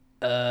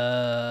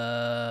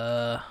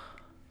I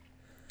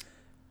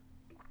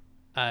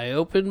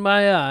opened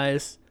my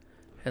eyes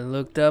and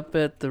looked up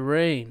at the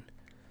rain,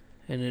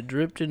 and it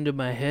dripped into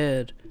my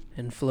head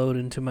and flowed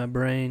into my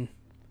brain.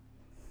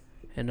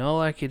 And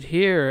all I could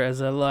hear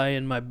as I lie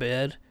in my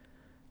bed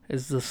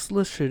is the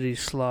slishity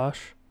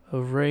slosh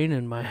of rain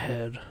in my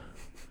head.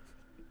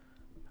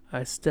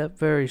 I step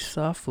very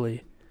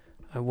softly.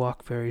 I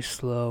walk very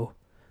slow.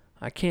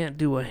 I can't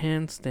do a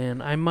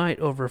handstand. I might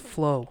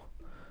overflow.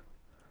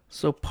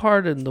 So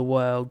pardon the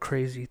wild,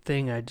 crazy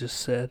thing I just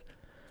said.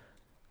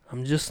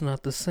 I'm just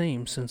not the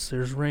same since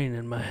there's rain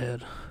in my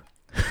head.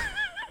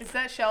 Is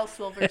that Shel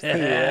Silverstein?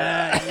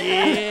 Yeah.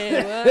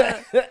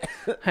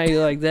 How you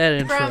like that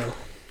intro?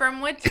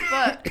 From which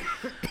book?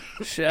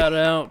 Shout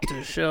out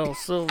to Shel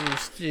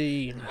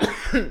Silverstein.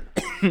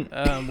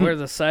 Where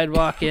the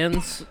sidewalk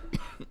ends,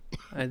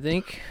 I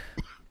think.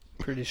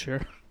 Pretty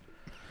sure.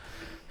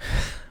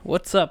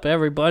 What's up,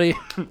 everybody?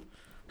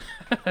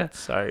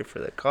 Sorry for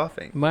the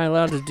coughing. Am I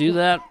allowed to do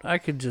that? I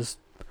could just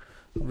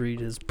read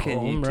his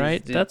poem,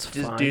 right? That's fine.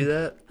 Just do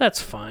that?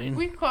 That's fine.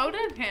 We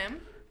quoted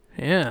him.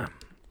 Yeah.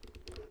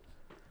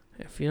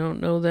 If you don't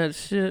know that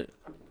shit,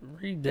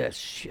 read that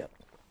shit.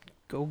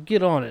 Go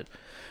get on it.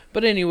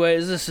 But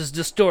anyways, this is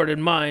Distorted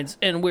Minds,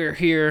 and we're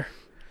here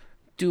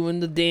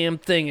doing the damn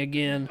thing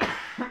again.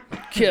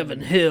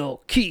 Kevin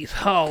Hill, Keith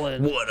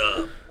Holland. What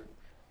up?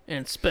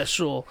 And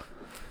special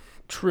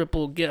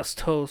triple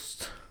guest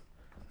host,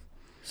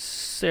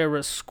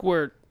 Sara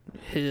Squirt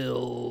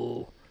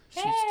Hill.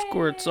 She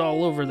squirts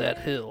all over that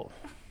hill.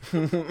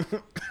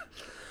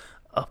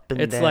 Up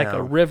and it's down. like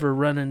a river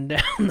running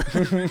down.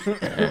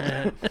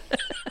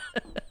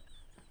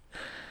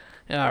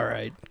 All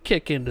right,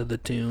 kick into the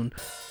tune.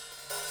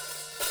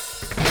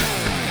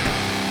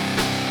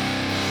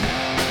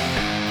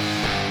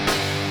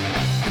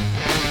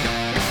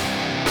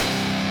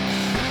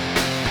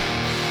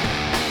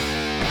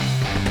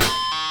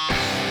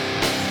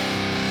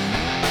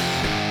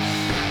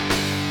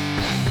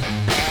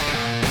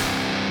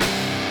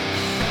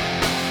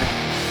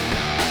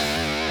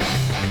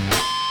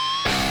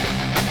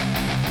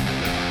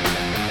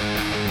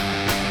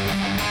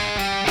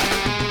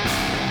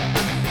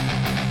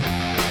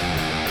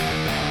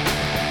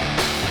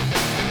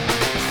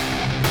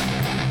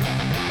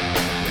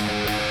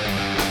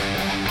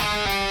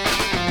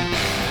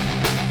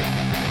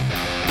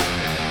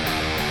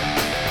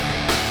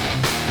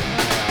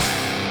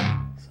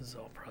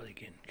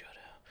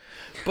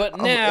 But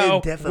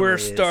now we're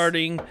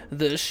starting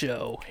the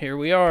show. Here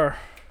we are.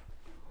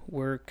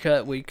 We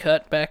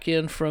cut back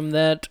in from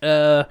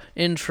that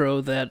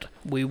intro that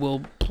we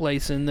will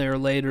place in there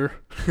later.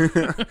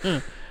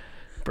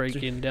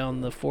 Breaking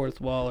down the fourth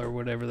wall or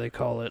whatever they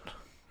call it.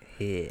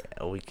 Yeah,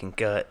 we can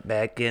cut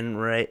back in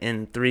right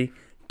in 3,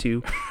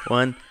 2,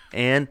 1,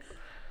 and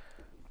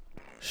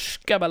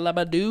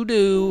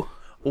Shkabba-labba-doo-doo.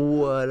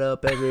 What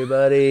up,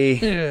 everybody?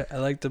 I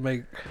like to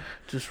make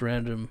just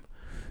random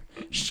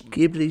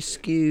Skibbity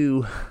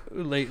skew.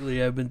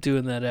 Lately, I've been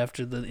doing that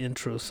after the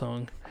intro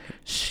song.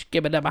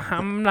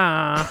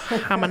 Skibba-dabba-hamna,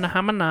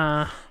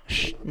 hamana-hamana.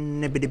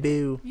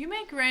 Snibbity-boo. You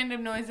make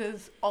random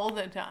noises all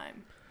the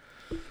time.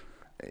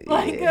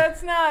 Like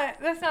that's not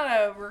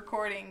a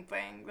recording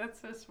thing.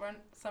 That's just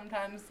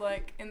sometimes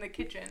like in the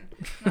kitchen.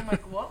 And I'm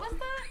like, what was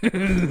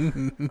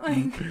that?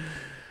 Like,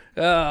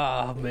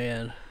 oh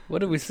man, what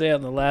did we say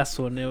on the last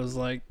one? It was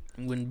like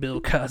when Bill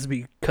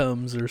Cosby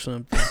comes or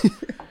something.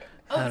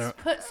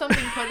 Put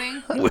something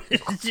pudding.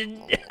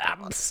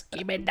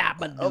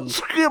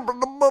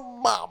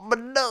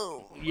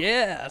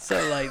 Yeah,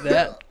 something like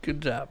that.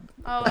 Good job.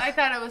 Oh, I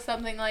thought it was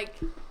something like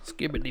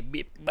skibbity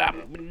bip bop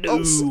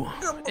doo.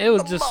 It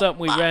was just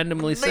something we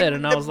randomly said,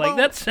 and I was like,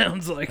 that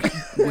sounds like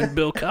when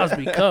Bill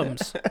Cosby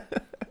comes.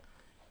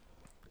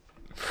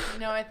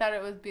 No, I thought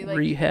it would be like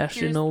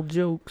rehashing old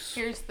jokes.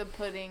 Here's the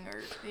pudding,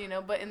 or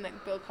but in the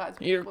Bill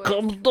Cosby. Here voice.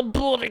 comes the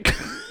pudding.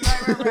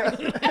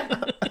 Right.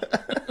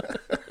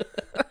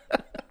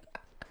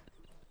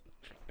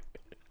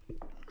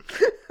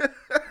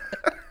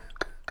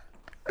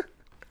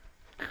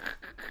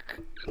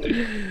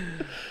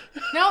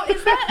 No,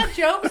 is that a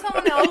joke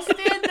someone else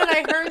did that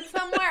I heard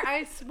somewhere?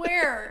 I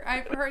swear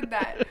I've heard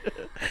that.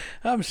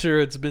 I'm sure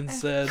it's been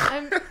said.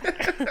 But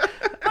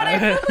I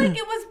feel like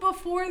it was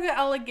before the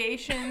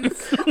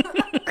allegations.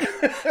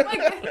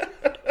 Like,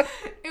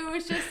 it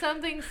was just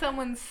something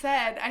someone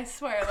said, I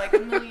swear, like a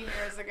million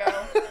years ago.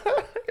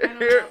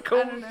 Here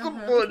comes the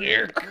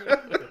pudding.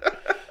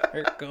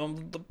 Here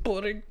comes the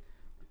pudding.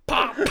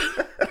 Pop!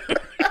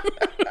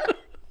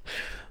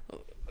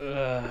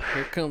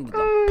 Here comes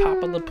the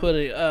pop of the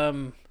pudding.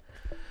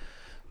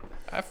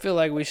 I feel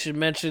like we should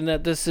mention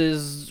that this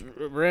is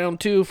round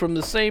 2 from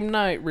the same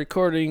night,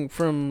 recording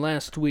from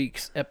last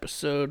week's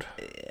episode.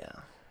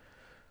 Yeah.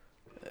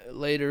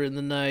 Later in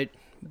the night,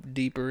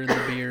 deeper in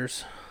the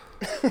beers.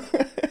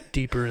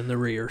 Deeper in the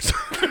rears.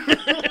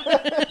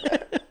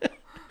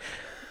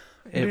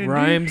 It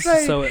rhymes,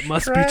 so it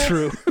must be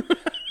true.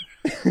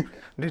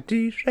 Did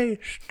he say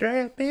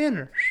strap in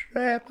or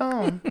strap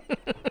on?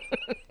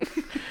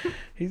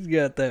 He's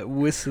got that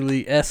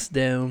whistly S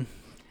down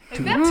Is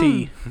to that, a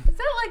T. is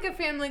that like a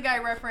Family Guy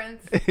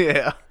reference?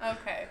 Yeah.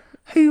 Okay.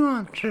 Who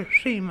wants to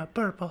see my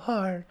purple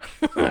heart?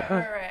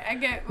 Alright, I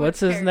get What's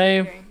his character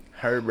name? you're doing.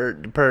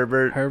 Herbert the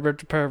pervert. Herbert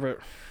the pervert.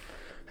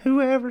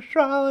 Whoever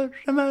swallows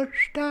the most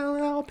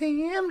Tylenol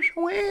PMs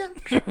wins.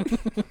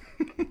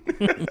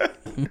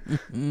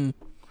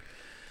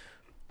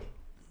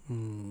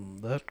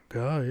 That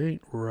guy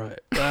ain't right.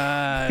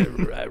 I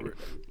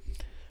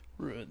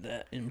ruined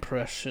that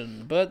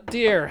impression. But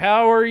dear,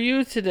 how are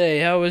you today?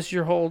 How was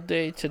your whole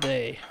day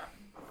today?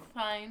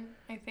 Fine,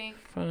 I think.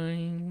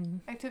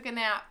 Fine. I took a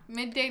nap.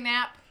 Midday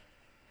nap.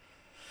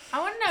 I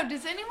want to know,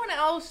 does anyone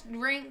else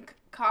drink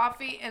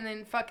coffee and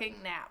then fucking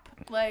nap?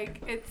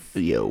 Like, it's...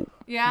 Yo.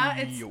 Yeah,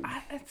 Yo.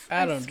 it's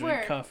I don't swear.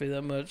 drink coffee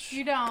that much.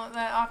 You don't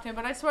that often,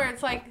 but I swear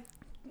it's like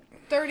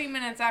 30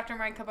 minutes after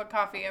my cup of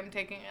coffee, I'm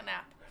taking a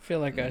nap. I feel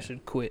like I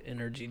should quit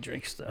energy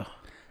drinks, though.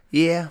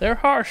 Yeah. They're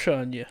harsh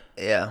on you.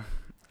 Yeah.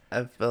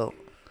 I felt...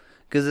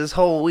 Because this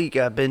whole week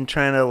I've been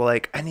trying to,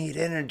 like, I need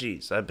energy.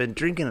 So I've been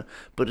drinking them.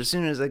 But as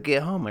soon as I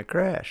get home, I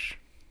crash.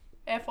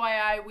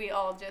 FYI, we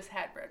all just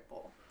had Red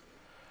Bull.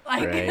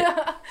 Like,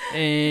 Right.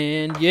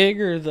 And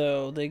Jaeger,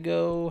 though, they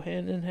go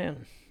hand in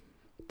hand.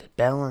 They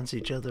balance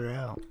each other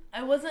out.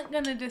 I wasn't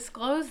going to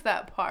disclose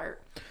that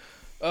part.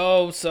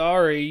 Oh,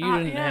 sorry. You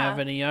didn't yeah. have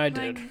any. I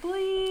did. Like,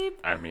 bleep.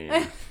 I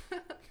mean...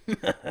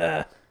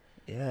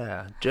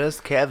 Yeah,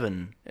 just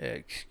Kevin.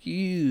 Excuse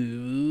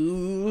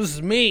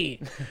me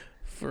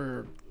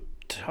for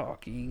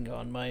talking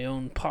on my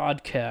own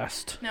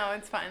podcast. No,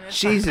 it's fine. It's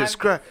Jesus fine.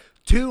 Christ.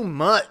 Too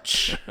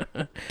much.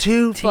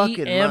 Too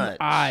fucking much.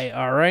 TMI,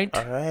 all right?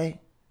 All right.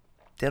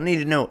 They don't need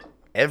to know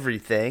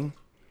everything.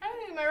 Hey,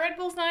 my Red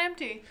Bull's not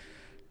empty.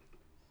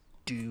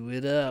 Do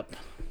it up.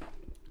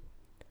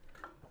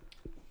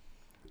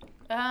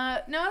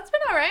 No, it's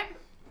been all right.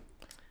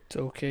 It's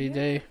okay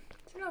day.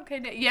 It's an okay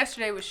day.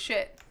 Yesterday was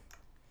shit.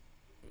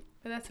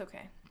 But that's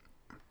okay.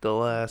 The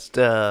last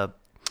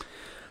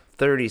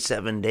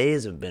 37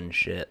 days have been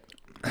shit.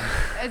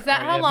 Is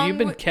that how Have long you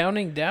been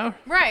counting down?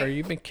 Right. Or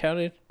you been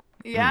counting?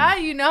 Yeah,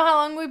 you know how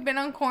long we've been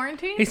on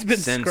quarantine? He's been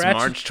Since scratching.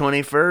 March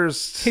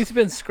 21st. He's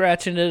been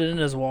scratching it in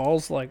his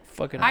walls like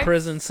fucking I-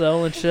 prison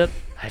cell and shit.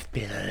 I've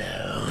been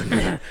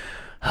alone.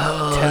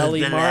 Oh,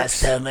 Tally the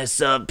marks. last time I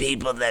saw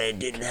people that I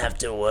didn't have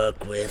to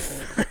work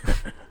with.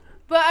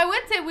 But I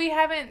would say we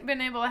haven't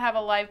been able to have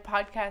a live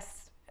podcast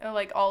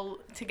like all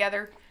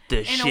together The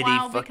in a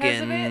while shitty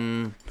because of it.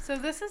 fucking So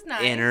this is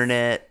nice.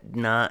 internet,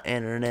 not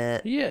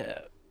internet. Yeah.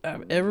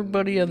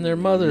 Everybody and their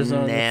mother's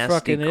on the Nasty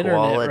fucking internet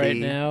right quality,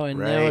 now, and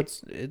now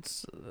right.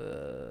 it's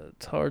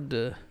hard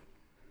to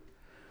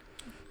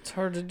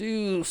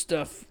do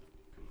stuff.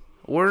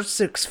 We're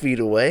 6 feet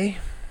away.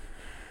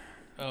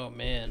 Oh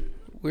man,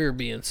 we're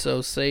being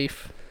so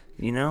safe.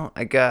 You know,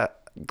 I got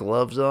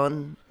gloves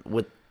on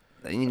with,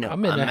 you know,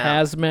 I'm in a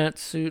out. hazmat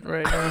suit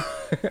right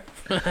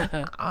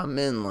now. I'm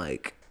in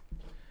like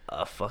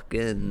a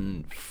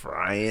fucking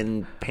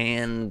frying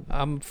pan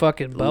I'm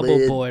fucking Bubble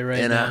lid Boy right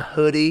and now. a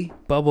hoodie.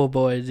 Bubble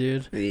Boy,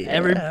 dude.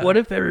 Yeah. What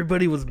if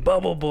everybody was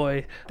Bubble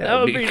Boy? That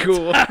would be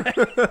cool.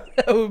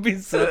 That would be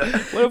so.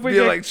 What if we Be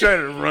get, like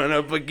trying to run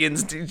up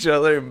against each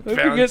other and what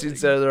if we bounce get-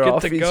 each other get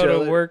off to each go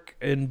other? to work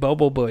in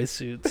Bubble Boy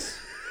suits?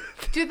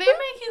 Do they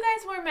make you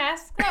guys wear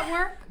masks at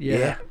work? Yeah,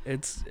 Yeah.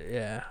 it's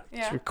Yeah.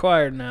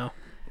 required now.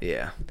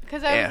 Yeah.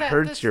 Because Yeah, it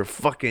hurts your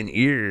fucking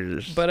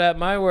ears. But at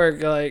my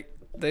work, like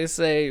they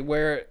say,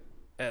 wear it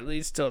at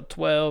least till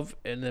 12,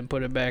 and then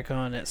put it back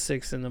on at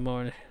 6 in the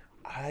morning.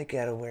 I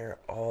gotta wear it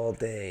all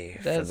day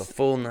for That's- the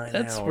full 9 hours.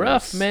 That's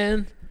rough,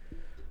 man.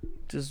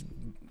 Just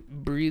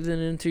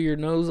breathing into your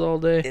nose all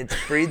day. It's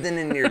breathing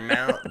in your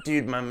mouth.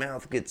 Dude, my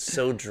mouth gets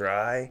so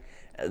dry.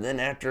 And then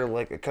after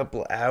like a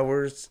couple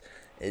hours,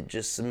 it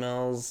just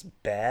smells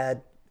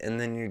bad.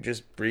 And then you're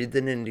just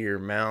breathing into your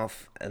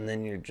mouth. And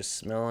then you're just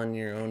smelling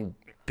your own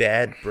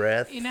bad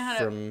breath. You know how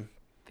to- from...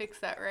 Fix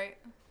that, right?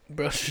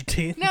 Brush your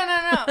teeth. No.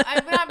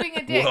 I'm not being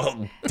a dick.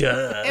 Well,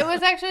 duh. It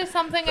was actually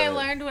something I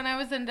learned when I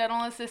was in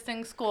dental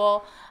assisting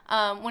school.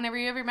 Whenever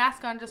you have your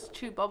mask on, just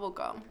chew bubble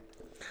gum.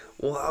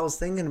 Well, I was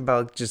thinking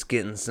about just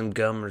getting some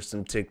gum or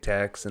some Tic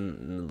Tacs.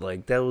 And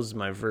like, that was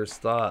my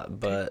first thought.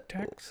 But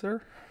Tax,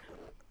 sir.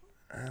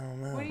 I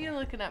don't know. What are you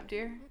looking up,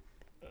 dear?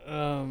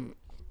 Don't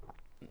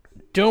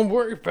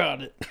worry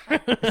about it.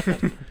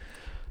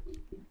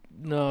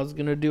 No, I was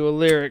gonna do a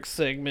lyrics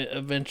segment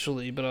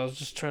eventually, but I was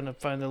just trying to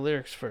find the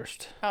lyrics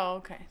first. Oh,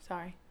 okay.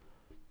 Sorry.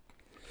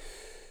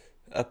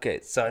 Okay,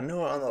 so I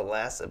know on the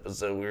last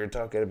episode we were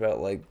talking about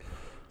like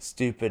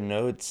stupid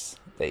notes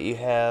that you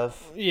have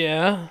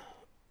Yeah.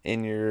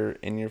 in your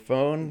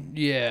phone.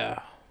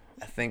 Yeah.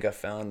 I think I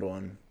found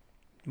one.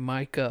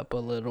 Mic up a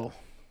little.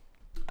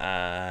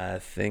 I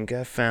think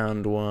I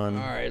found one.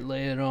 All right,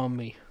 lay it on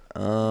me.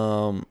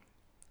 Hold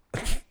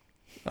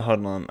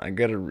on, I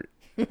gotta.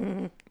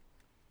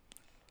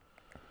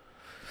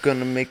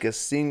 Gonna make a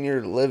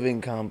senior living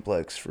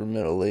complex for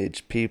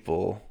middle-aged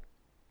people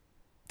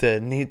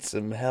that need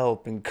some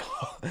help and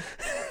call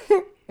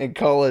and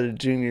call it a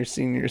junior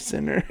senior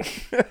center.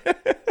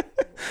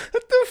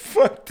 What the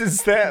fuck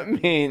does that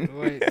mean?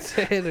 Wait,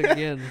 say it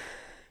again.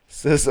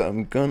 Says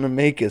I'm gonna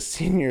make a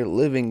senior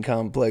living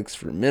complex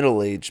for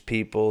middle-aged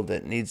people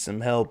that need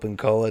some help and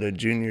call it a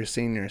junior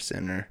senior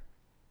center.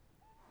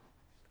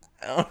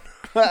 I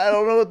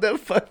don't know what the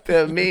fuck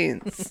that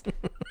means.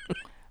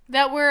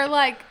 That we're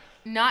like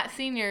not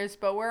seniors,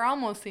 but we're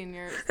almost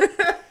seniors.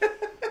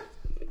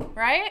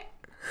 Right?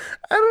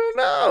 I don't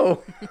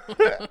know.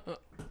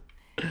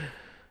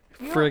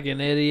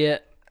 Friggin'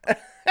 idiot.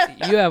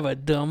 You have a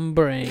dumb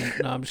brain.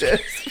 No, I'm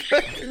just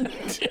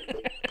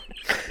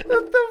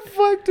What the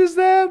fuck does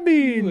that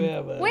mean?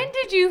 When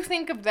did you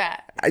think of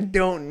that? I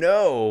don't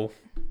know.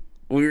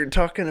 We were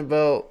talking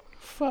about...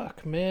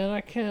 Fuck, man.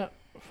 I can't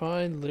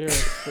find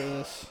lyrics for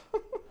this.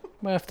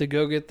 Might have to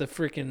go get the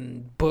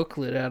freaking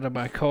booklet out of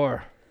my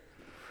car.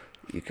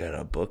 You got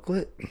a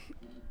booklet?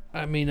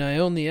 I mean, I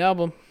own the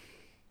album.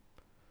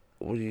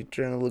 What are you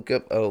trying to look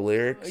up? Oh,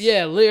 lyrics?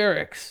 Yeah,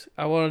 lyrics.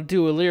 I want to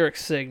do a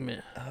lyrics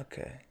segment.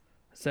 Okay.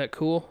 Is that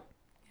cool?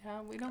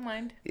 Yeah, we don't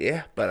mind.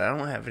 Yeah, but I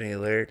don't have any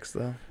lyrics,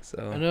 though.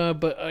 So I know,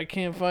 but I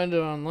can't find it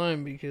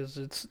online because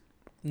it's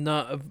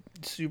not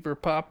super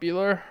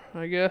popular,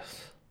 I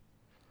guess.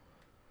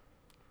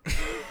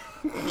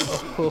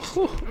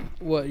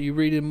 What, you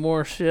reading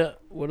more shit?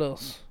 What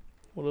else?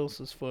 What else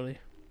is funny?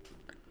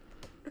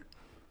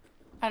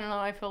 I don't know.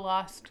 I feel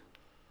lost.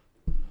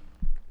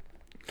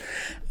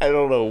 I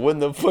don't know when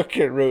the fuck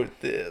I wrote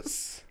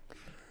this.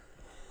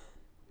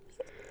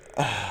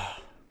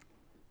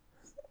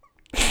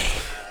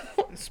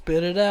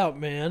 Spit it out,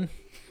 man.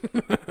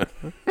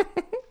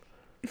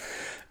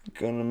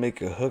 Gonna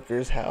make a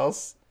hooker's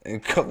house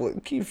and call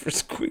it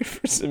Keefer's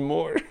Queefers and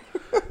more.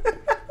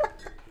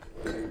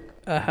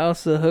 A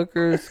house of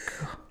hookers.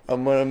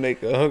 I'm gonna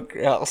make a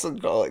hooker house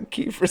and call it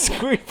Keefer's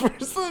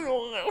Queefers and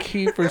more.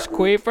 Keepers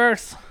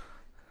queefers.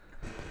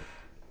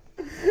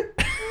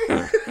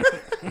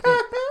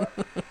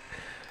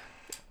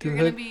 You're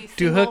gonna be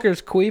Do single.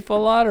 hookers queef a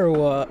lot or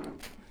what?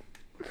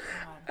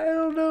 I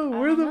don't know.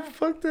 Where the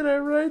fuck did I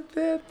write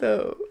that,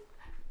 though?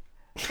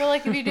 I feel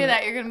like if you do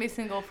that, you're gonna be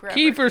single forever.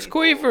 Keepers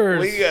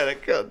queefers. We gotta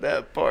cut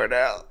that part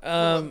out.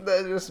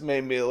 That just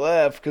made me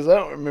laugh because I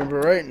don't remember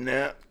writing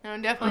that. No,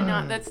 definitely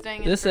not. That's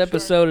staying in This for sure.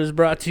 episode is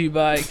brought to you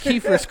by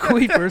Keepers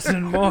Queefers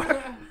and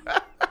more.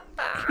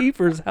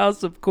 Keepers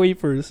House of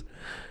Queefers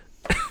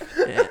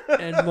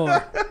and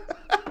more.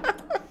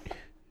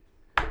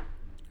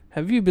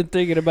 Have you been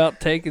thinking about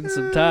taking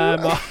some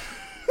time off?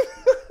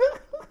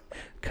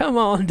 Come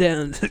on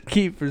down to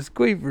Keepers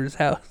Queefers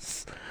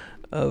House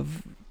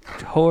of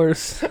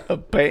Horse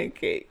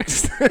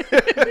Pancakes.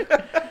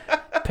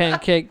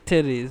 Pancake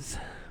Titties.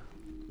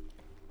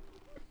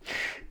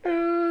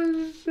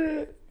 Oh,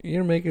 shit. You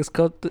gonna make us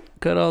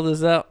cut all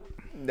this out?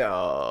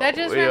 No. That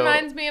just we don't.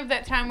 reminds me of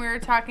that time we were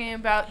talking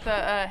about the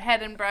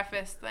head and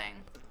breakfast thing.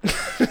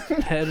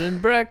 Head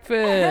and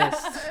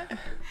breakfast.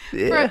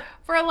 Yeah.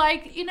 For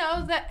like, you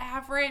know, the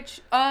average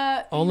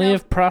Only you know,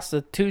 if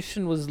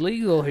prostitution was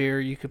legal here,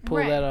 you could pull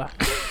Right. that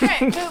off. right,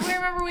 but we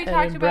remember we Head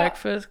talked and about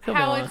breakfast? Come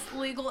how on. it's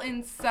legal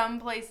in some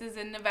places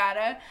in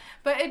Nevada,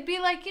 but it'd be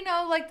like, you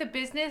know, like the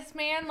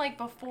businessman, like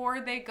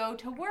before they go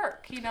to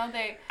work, you know,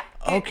 they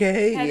get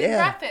Okay, head yeah.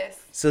 and breakfast.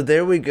 So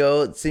there we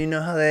go. So you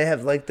know how they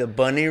have like the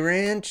bunny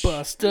ranch?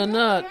 Bust a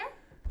nut.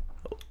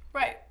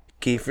 Right.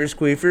 Keefers,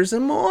 Queefers,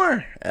 and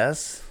more.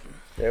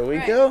 There we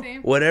Right, go. see?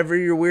 Whatever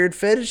your weird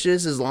fetish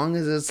is, as long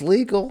as it's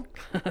legal.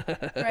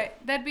 Right.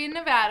 That'd be in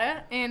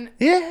Nevada. And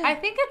Yeah. I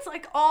think it's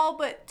like all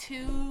but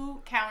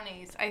 2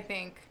 counties, I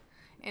think,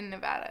 in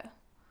Nevada.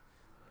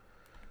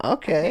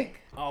 Okay.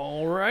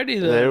 Alrighty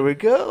then. There we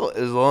go.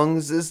 As long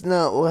as it's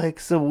not like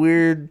some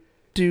weird,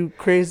 too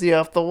crazy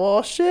off the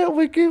wall shit,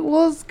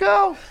 let's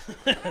go.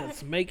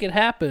 Let's make it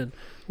happen.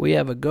 We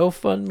have a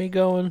GoFundMe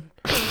going.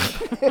 I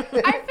feel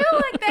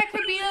like that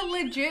could be a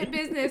legit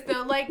business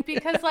though, like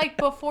because like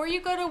before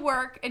you go to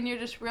work and you're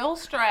just real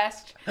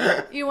stressed,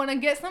 you want to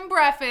get some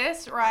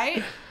breakfast,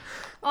 right?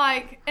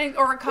 Like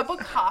or a cup of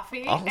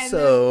coffee,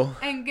 Also-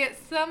 and get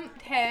some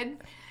head,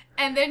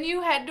 and then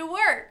you head to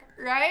work,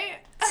 right?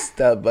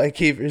 Stop by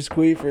Keefers,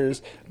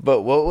 Queefers.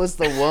 But what was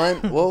the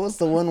one? What was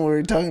the one where we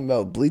were talking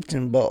about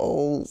bleaching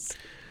buttholes?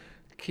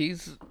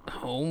 Keys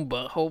home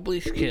butthole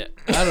bleach kit.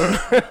 I don't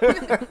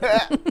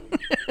know.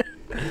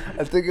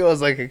 I think it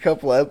was like a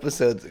couple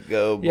episodes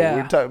ago, but Yeah.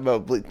 we were talking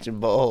about bleaching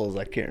buttholes.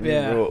 I can't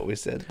remember Yeah. what we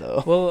said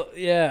though. Well,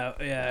 yeah.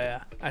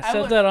 I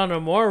said would- that on a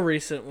more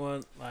recent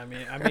one. I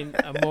mean,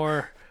 a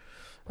more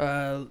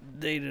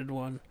dated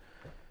one.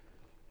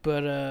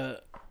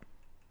 But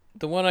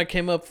the one I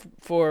came up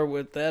for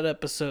with that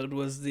episode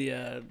was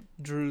the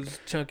Drew's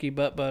Chunky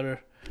Butt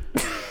Butter.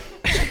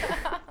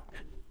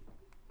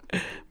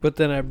 But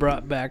then I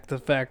brought back the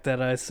fact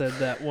that I said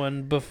that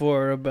one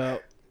before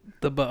about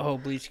the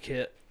butthole bleach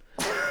kit.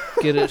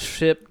 Get it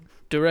shipped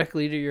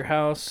directly to your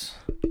house.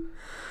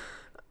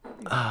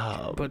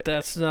 Oh, But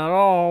that's not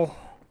all.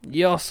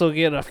 You also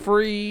get a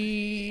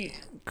free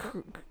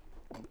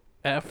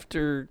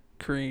after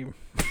cream.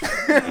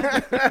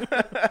 I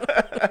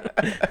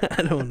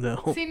don't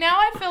know. See, now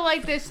I feel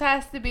like this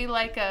has to be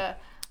like a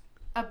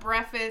a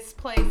breakfast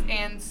place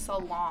and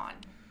salon.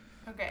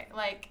 Okay,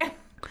 like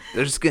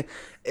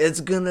it's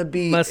gonna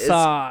be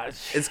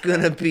Massage. It's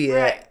gonna be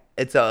Right.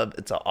 it's a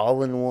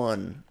all in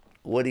one.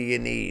 What do you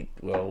need?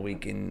 Well, we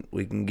can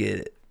get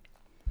it.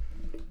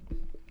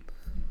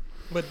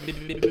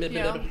 you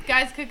know,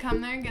 guys could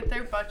come there and get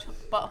their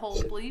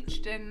butthole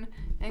bleached and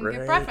Right.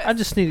 get breakfast. I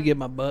just need to get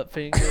my butt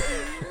fingered.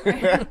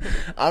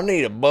 I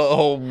need a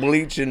butthole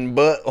bleaching,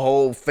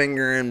 butthole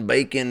fingering,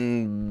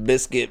 bacon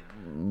biscuit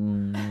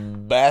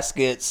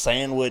basket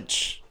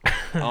sandwich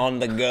on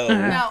the go.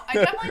 No, I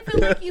definitely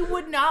feel like you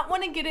would not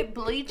want to get it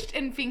bleached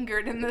and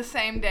fingered in the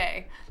same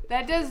day.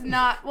 That does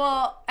not.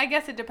 Well, I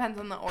guess it depends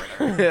on the order.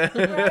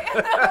 Right?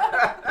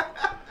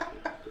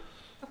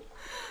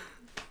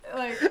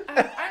 Like,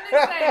 I'm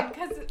just saying,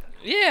 because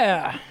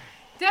Yeah.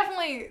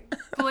 definitely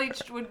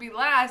bleached would be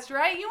last,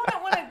 right? You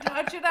wouldn't want to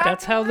touch it afterwards.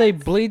 That's how they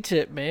bleach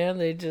it, man.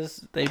 They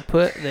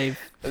put They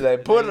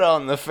put it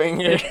on the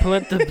finger.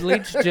 the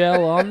bleach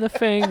gel on the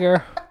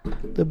finger.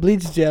 The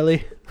bleach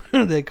jelly,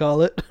 they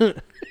call it.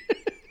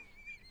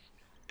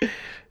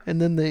 And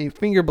then they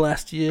finger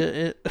blast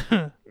you.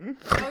 Oh,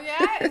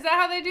 yeah? Is that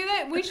how they do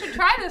that? We should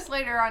try this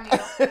later on you.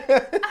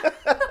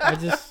 I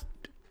just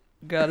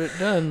got it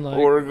done. Like,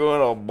 We're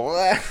gonna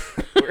blast.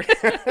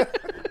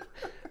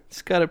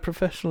 just got it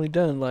professionally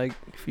done like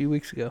a few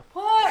weeks ago.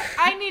 What?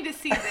 I need to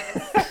see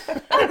this.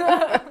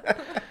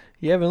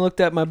 You haven't looked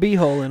at my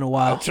beehole in a I'll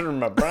while. turn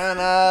my brown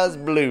eyes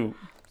blue.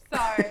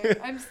 Sorry.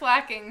 I'm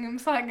slacking.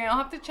 I'll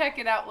have to check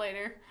it out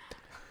later.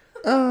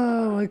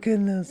 Oh my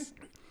goodness.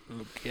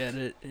 Look at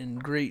it in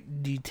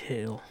great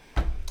detail.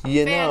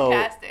 You know,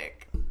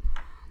 Fantastic.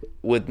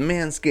 with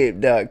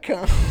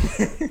manscaped.com,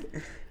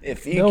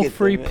 if you No get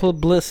free the,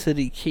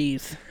 publicity,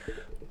 Keith.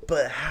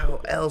 but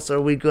how else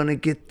are we gonna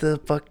get the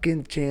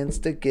fucking chance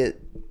to get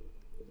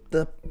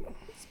the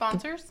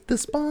Sponsors?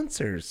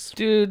 sponsors?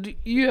 Dude,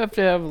 you have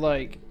to have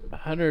like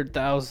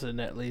 100,000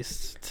 at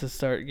least to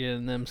start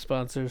getting them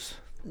sponsors.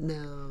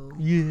 No,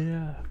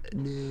 Yeah.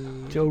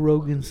 no, Joe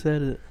Rogan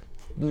said it.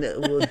 no.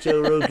 Well,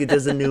 Joe Rogan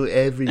doesn't know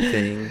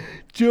everything.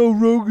 Joe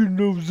Rogan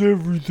knows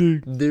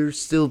everything. There's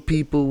still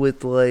people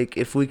with, like,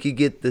 if we could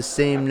get the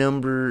same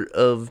number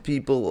of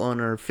people on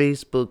our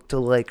Facebook to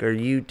like our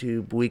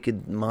YouTube, we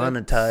could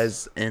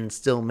monetize and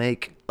still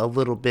make a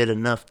little bit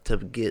enough to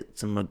get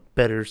some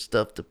better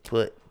stuff to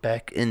put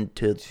back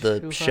into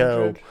the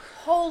show. 200.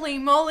 Holy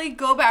moly,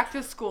 go back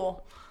to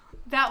school.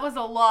 That was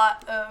a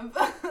lot of...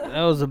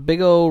 That was a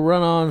big old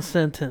run-on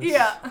sentence.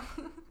 Yeah.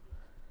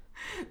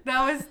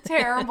 That was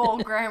terrible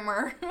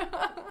grammar.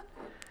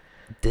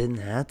 Didn't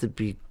have to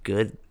be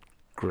good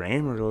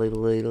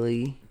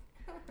Grammarly.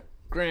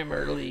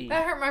 Grammarly.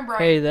 That hurt my brain.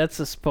 Hey, that's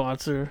a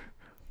sponsor.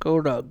 Go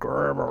to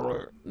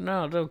Grammarly.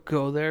 No, don't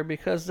go there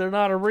because they're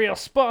not a real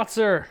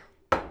sponsor.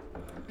 No,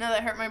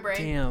 that hurt my brain.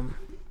 Damn.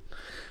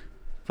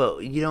 But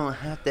you don't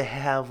have to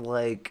have,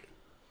 like,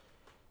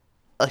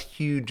 a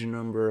huge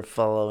number of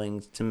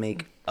followings to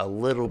make a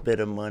little bit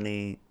of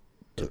money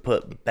to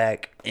put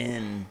back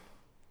in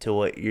to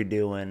what you're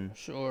doing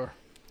Sure.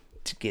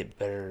 to get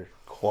better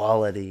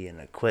quality and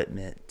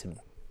equipment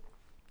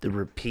to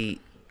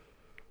repeat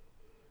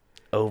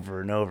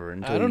over and over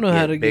until I don't you know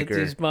how to bigger.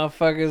 get these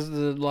motherfuckers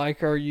to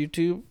like our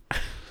YouTube.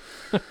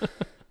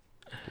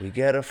 We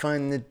gotta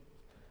find the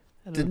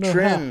I don't know how.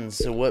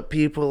 trends of what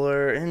people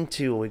are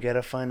into. We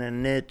gotta find a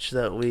niche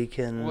that we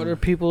can. What are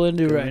people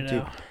into go right into.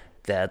 now?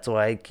 That's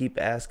why I keep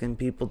asking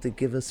people to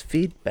give us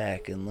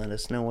feedback and let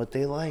us know what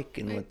they like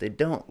and what they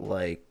don't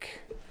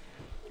like.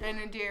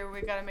 And dear,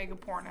 we gotta make a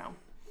porno.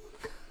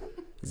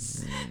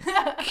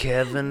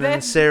 Kevin and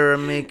That's- Sarah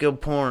make a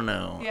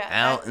porno Yeah,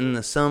 out that's- in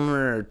the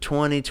summer of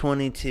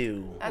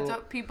 2022. That's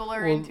what people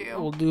are We'll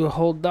into. do a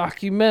whole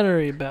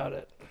documentary about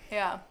it.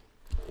 Yeah.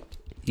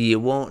 You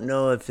won't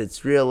know if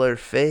it's real or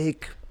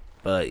fake,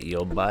 but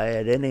you'll buy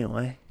it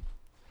anyway.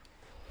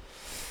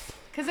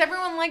 Because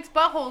everyone likes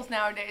buttholes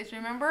nowadays,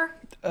 remember?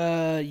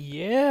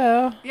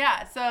 Yeah.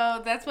 Yeah,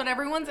 so that's what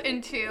everyone's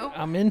into.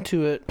 I'm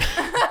into it.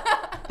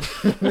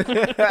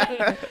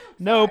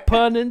 No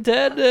pun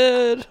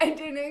intended. I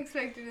didn't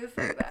expect you to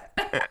say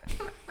that.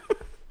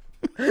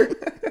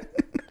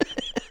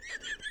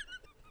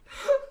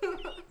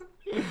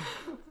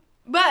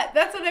 But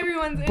that's what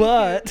everyone's into.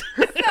 But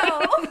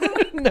So,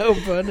 no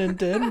pun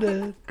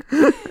intended.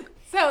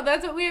 so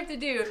that's what we have to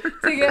do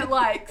to get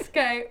likes,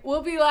 okay?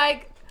 We'll be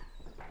like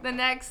the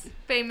next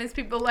famous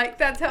people. Like,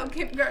 that's how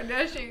Kim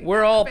Kardashian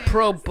We're got all famous.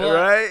 pro butt.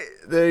 Right?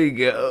 There you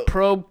go.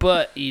 Pro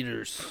butt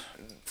eaters.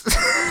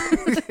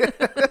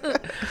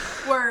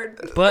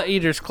 Word. Butt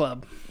Eaters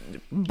Club.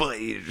 Butt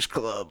Eaters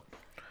Club.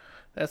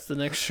 That's the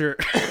next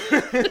shirt. Oh,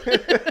 see,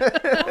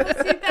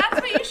 that's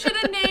what you should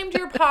have named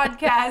your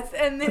podcast,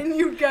 and then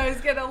you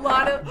guys get a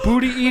lot of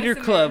Booty Eater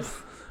listeners. Club.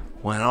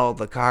 When all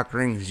the cock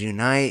rings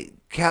unite,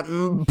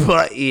 Captain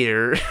Butt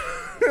Eater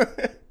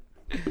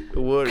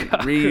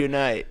would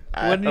reunite.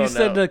 When you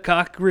said the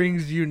cock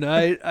rings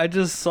unite, I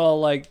just saw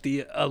like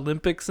the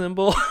Olympic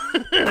symbol.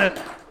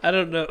 I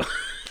don't know.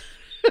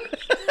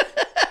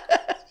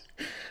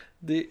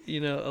 The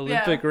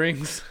Olympic Yeah.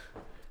 rings.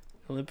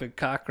 Olympic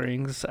cock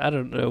rings. I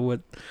don't know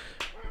what.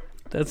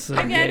 That's some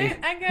I get gay. it.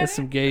 I get That's it.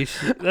 some gay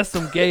shit. That's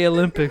some gay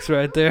Olympics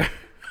right there.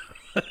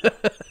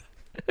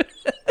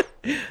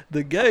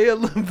 The gay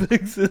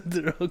Olympics and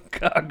their own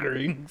cock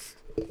rings.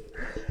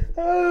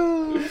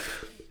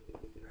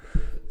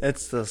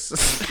 It's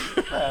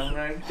the. I'm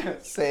not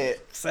gonna say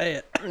it. Say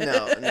it.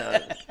 No,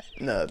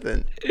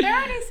 nothing. They're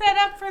already set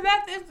up for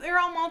that. They're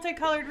all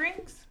multicolored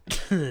rings.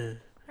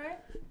 Right?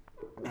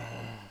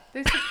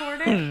 They support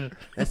it.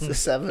 That's the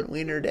 7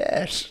 wiener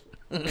dash.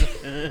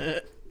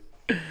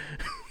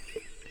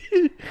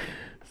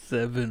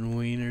 7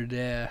 wiener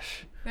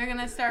dash. They're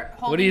gonna start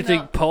holding. What do you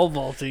think pole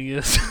vaulting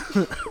is?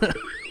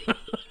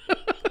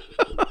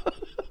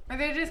 Or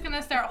they're just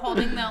gonna start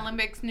holding the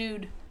Olympics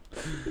nude.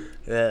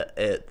 Yeah,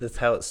 that's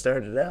how it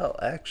started out,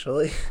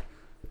 actually.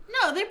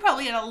 No, they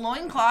probably had a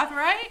loincloth,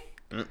 right?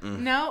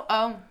 No?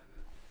 Oh.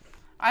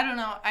 I don't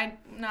know. I'm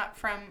not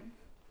from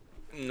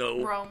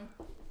No. Rome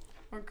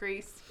or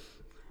Greece.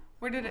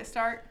 Where did it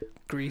start?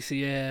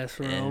 Greasy ass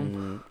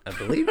Rome. I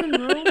believe in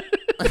Rome.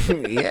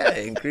 Yeah,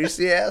 in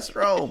greasy ass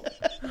Rome.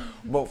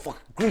 Well,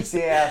 fucking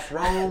greasy ass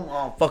Rome,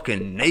 all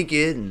fucking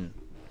naked and.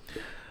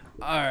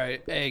 All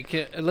right,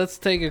 hey, let's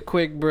take a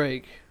quick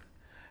break,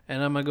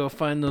 and I'm gonna go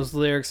find those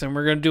lyrics, and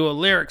we're gonna do a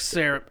lyric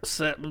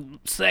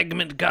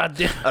segment.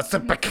 Goddamn,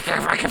 soccer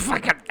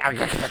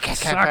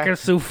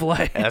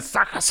souffle.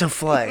 Soccer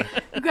souffle.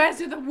 You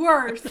guys are the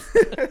worst.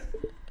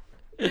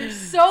 You're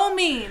so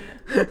mean.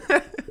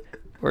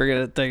 We're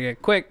gonna take a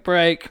quick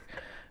break.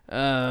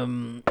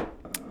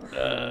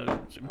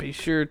 Be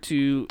sure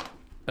to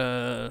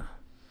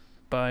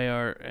buy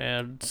our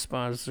ad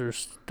sponsor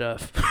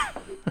stuff.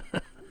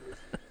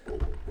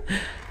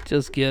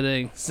 Just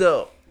kidding.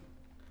 So,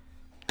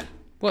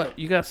 What?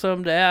 You got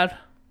something to add?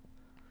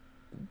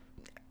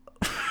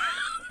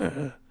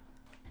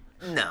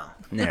 no.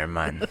 Never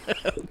mind.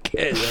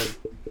 Okay then.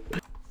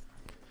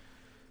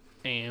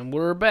 And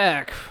we're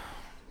back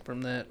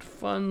from that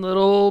fun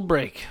little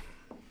break.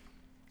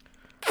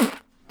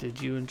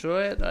 Did you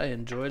enjoy it? I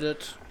enjoyed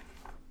it.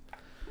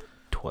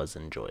 'Twas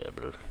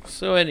enjoyable.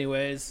 So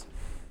anyways,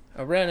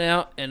 I ran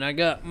out and I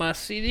got my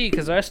CD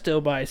because I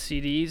still buy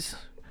CDs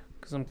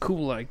because I'm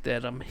cool like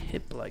that. I'm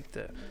hip like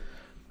that.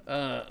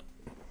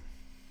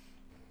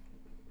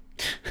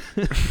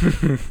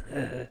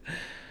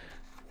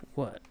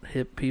 What?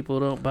 Hip people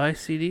don't buy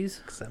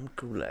CDs? 'Cause I'm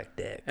cool like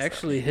that.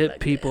 Actually, hip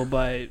people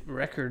buy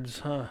records,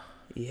 huh?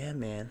 Yeah,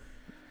 man.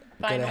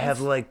 Vinyls. Gotta have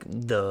like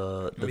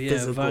the Yeah,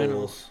 physical.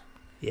 vinyls.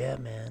 Yeah,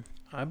 man.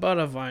 I bought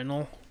a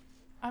vinyl.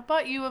 I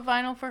bought you a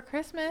vinyl for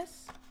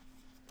Christmas.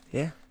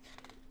 Yeah.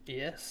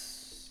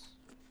 Yes.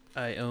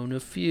 I own a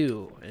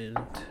few and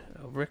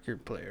a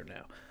record player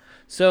now.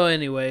 So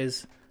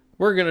anyways,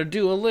 we're going to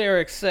do a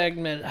lyric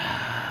segment.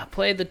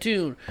 Play the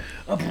tune.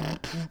 A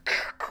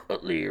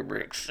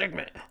lyric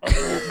segment.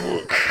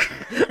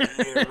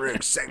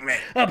 Lyric segment.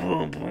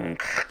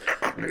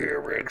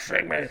 Lyric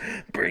segment.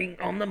 Bring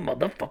on the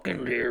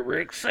motherfucking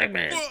lyric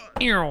segment.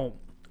 All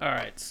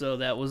right, so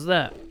that was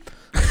that.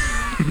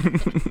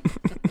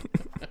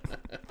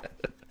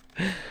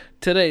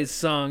 Today's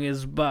song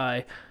is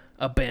by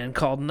a band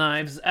called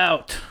Knives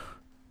Out.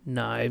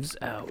 Knives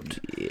Out.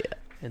 Yeah.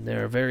 And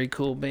they're a very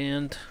cool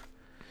band.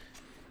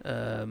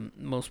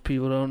 Most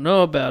people don't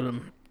know about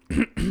them.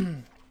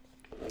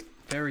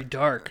 Very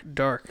dark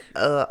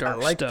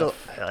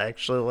stuff. I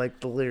actually like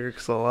the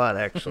lyrics a lot,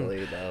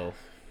 actually, though.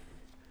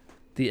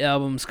 The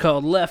album's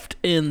called Left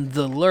in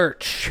the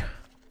Lurch.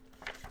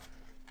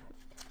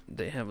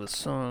 They have a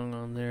song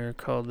on there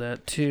called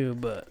that too,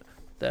 but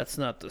that's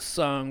not the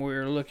song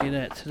we're looking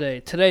at today.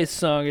 Today's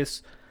song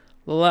is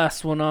the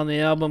last one on the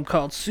album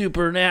called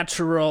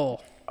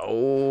Supernatural.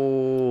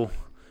 Oh.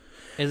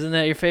 Isn't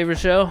that your favorite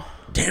show?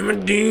 Damn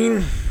it,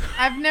 Dean.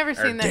 I've never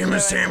seen that Damn show. it,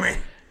 Sammy.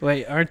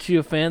 Wait, aren't you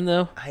a fan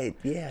though? I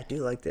do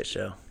like that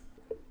show.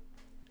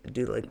 I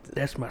do like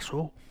That's my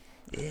soul.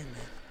 Yeah, man.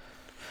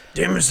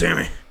 Damn it,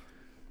 Sammy.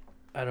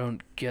 I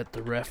don't get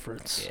the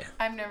reference. Yeah.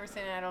 I've never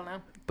seen it. I don't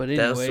know. But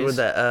That's where anyways,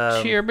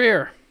 that, cheer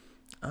beer.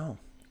 Oh,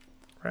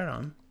 right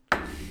on.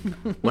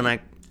 When I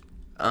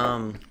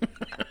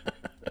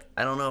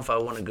don't know if I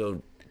want to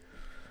go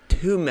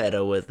too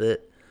meta with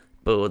it,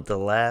 but with the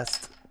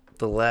last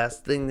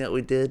thing that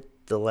we did,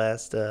 the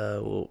last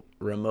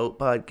remote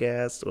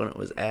podcast when it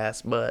was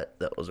ass butt,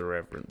 that was a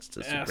reference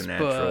to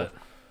Supernatural.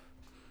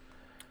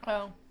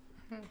 Oh.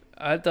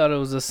 I thought it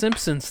was a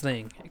Simpsons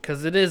thing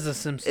because it is a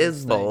Simpsons It's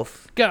thing.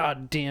 both.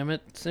 God damn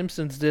it.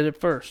 Simpsons did it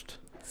first.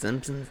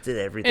 Simpsons did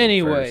everything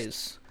Anyways,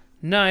 first.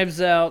 Knives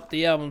Out.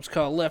 The album's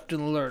called Left in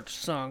the Lurch.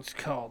 The song's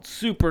called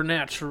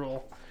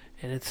Supernatural.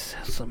 And it's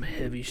some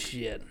heavy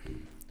shit.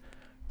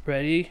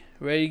 Ready?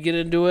 Ready to get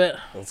into it?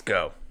 Let's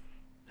go.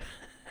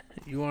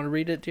 You want to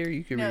read it, dear?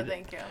 You can No, read it.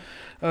 thank you.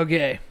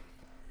 Okay.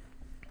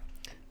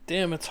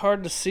 Damn, it's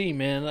hard to see,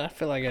 man. I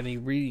feel like I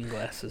need reading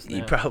glasses now.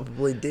 You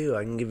probably do.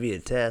 I can give you a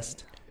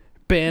test.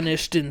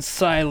 Banished and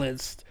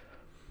silenced,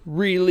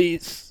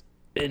 released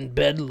in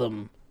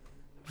bedlam,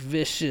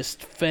 vicious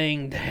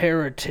fanged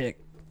heretic,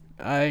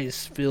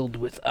 eyes filled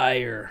with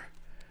ire.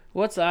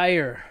 What's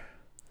ire?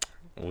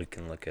 We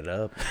can look it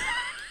up.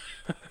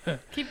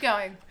 Keep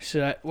going.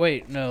 Should I?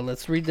 Wait, no,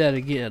 let's read that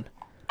again.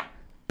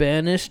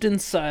 Banished in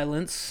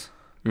silence.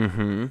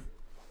 Mm-hmm.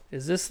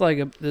 Is this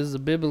this is a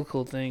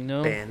biblical thing,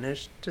 no?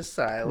 Banished to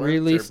silence.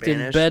 Released or in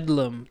banished...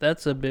 Bedlam.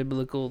 That's a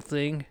biblical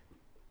thing.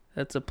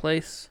 That's a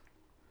place.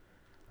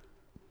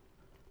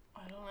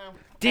 I don't know.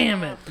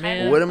 Damn it,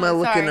 man. What am I I'm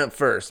looking sorry. up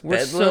first? We're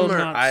Bedlam so or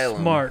not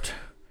island? smart.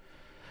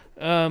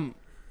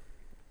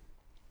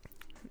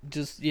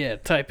 Just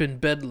type in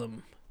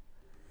Bedlam.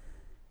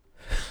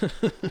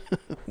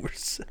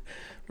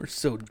 we're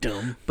so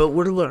dumb. But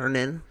we're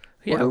learning.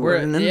 Yeah,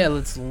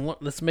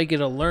 let's make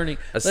it a learning.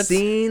 A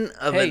scene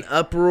of an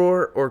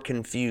uproar or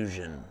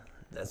confusion.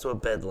 That's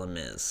what Bedlam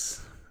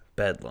is.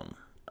 Bedlam.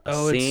 A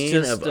scene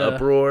it's just of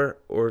uproar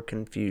or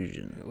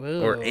confusion.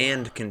 Whoa.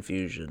 And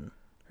confusion.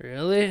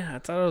 Really? I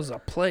thought it was a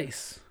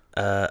place.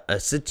 A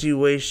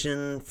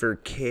situation for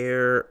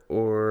care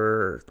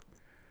or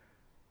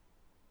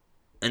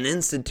an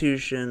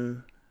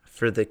institution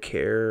for the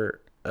care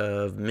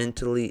of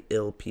mentally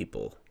ill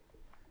people.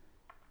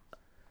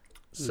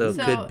 So it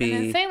could be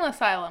an insane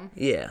asylum.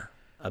 Yeah,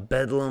 a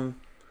bedlam.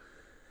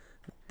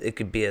 It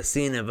could be a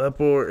scene of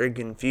uproar or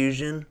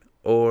confusion,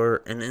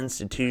 or an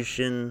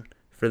institution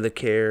for the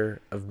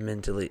care of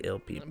mentally ill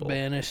people.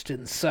 Banished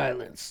in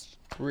silence.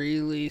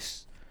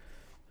 Released.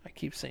 I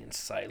keep saying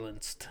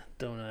silenced,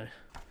 don't I?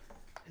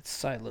 It's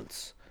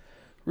silence.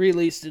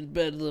 Released in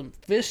Bedlam.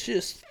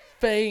 Vicious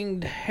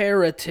fanged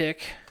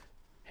heretic.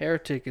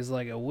 Heretic is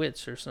like a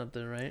witch or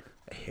something, right?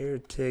 A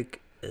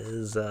heretic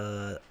is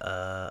a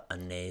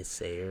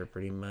naysayer,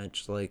 pretty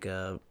much. Like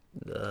you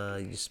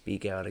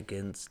speak out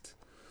against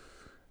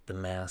the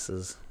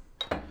masses.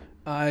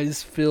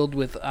 Eyes filled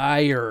with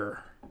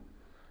ire.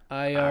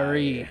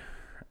 I-R-E.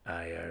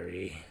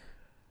 I-R-E.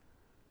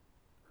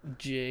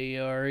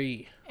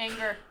 J-R-E.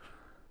 Anger.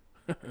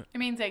 It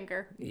means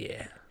anger.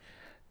 Yeah.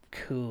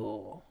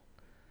 Cool.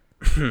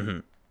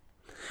 We're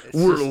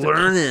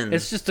learning.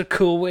 It's just a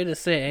cool way to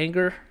say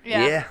anger.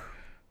 Yeah.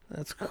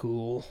 That's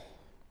cool.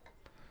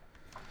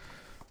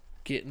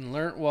 Getting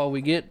learnt while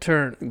we get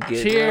turned.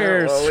 Cheers.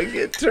 Cheers. While we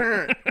get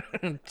turned.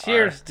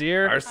 Cheers,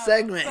 dear. Our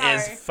segment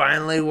is sorry.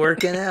 finally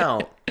working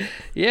out.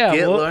 Yeah,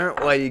 Get learned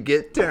while you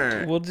get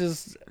turned. we'll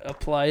just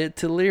apply it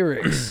to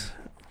lyrics.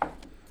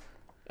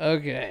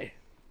 Okay.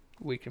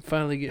 We can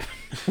finally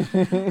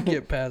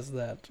get past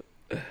that.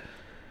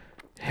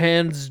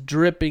 Hands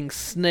dripping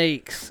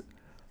snakes,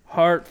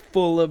 heart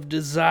full of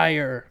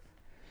desire,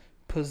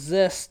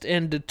 possessed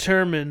and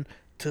determined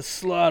to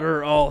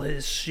slaughter all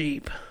his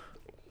sheep.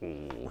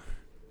 Ooh.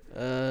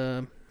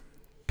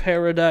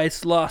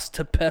 Paradise lost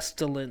to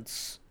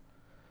pestilence,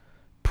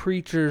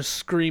 preachers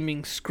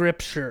screaming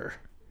scripture,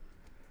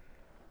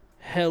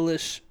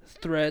 hellish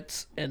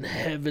threats and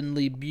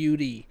heavenly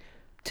beauty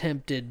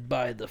tempted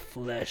by the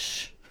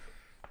flesh.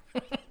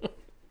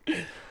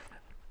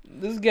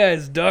 This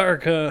guy's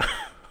dark, huh?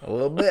 A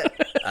little bit.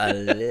 A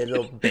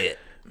little bit.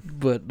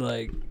 But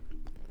like,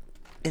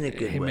 In a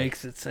good he way.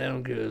 makes it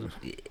sound good.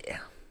 Yeah.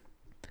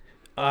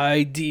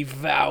 I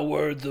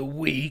devour the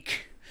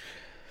weak.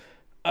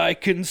 I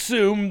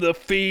consume the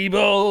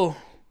feeble.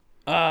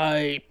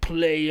 I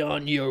play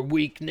on your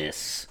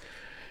weakness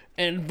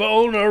and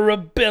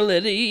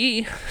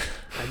vulnerability.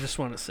 I just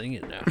want to sing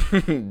it now.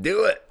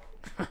 Do it.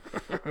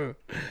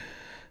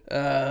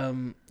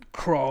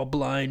 Crawl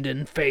blind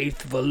and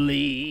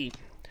faithfully.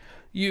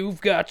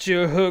 You've got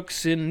your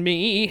hooks in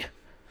me.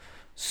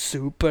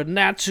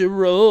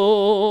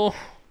 Supernatural.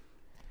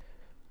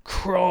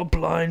 Crawl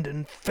blind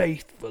and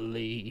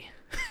faithfully.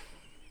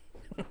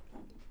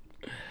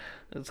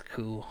 That's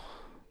cool.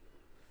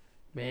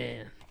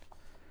 Man.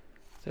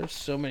 There's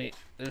so many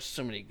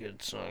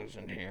good songs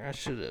in here. I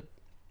could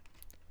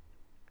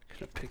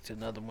have picked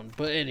another one.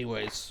 But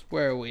anyways,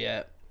 where are we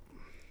at?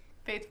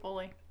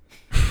 Faithfully.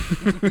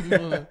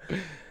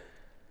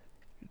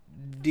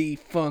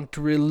 Defunct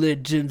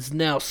religions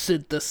now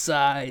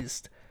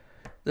synthesized.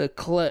 The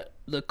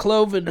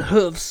cloven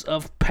hoofs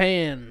of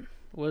Pan.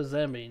 What does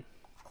that mean?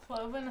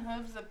 Cloven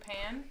hooves of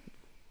Pan.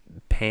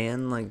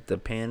 Pan, like the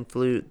pan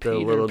flute, the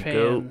Peter little Pan.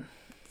 goat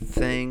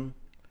thing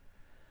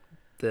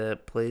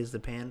that plays the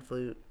pan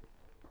flute.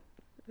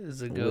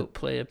 Does a goat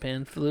play a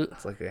pan flute?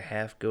 It's like a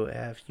half goat,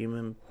 half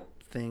human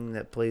thing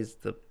that plays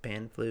the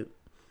pan flute.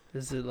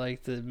 Is it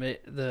like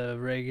the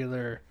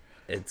regular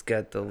It's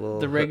got the little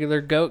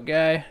regular goat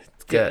guy?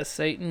 It's got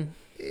Satan.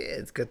 Yeah,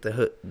 it's got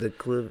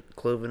the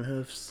cloven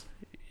hoofs.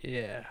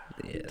 Yeah.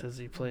 Yeah. Does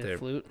he play a They're-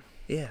 flute?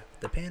 Yeah,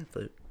 the pan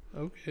flute.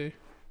 Okay.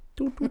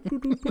 Doo, doo, doo,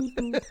 doo,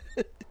 doo,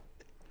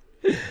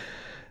 doo.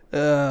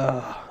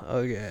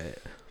 Okay.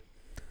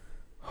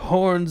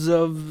 Horns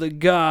of the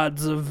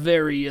gods of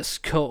various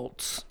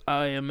cults.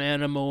 I am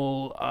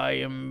animal, I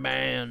am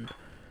man.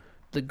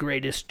 The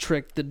greatest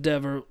trick the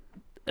devil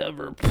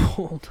ever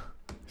pulled.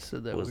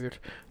 Said that weird.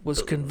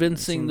 Was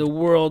convincing the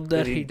world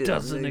that he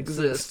doesn't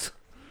exist.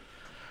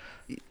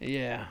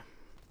 Yeah.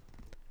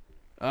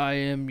 I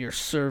am your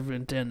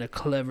servant and a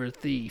clever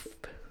thief.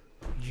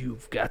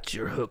 You've got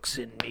your hooks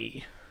in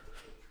me.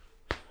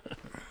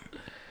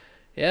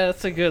 Yeah,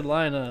 that's a good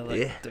line.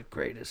 Yeah. The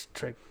greatest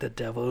trick the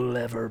devil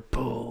ever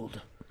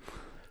pulled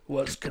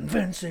was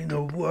convincing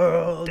the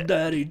world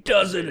that he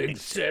doesn't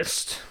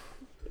exist.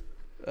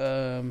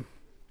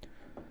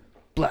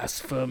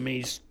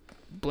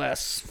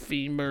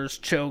 Blasphemers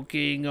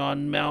choking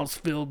on mouths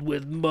filled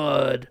with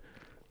mud,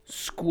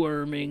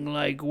 squirming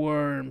like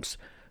worms,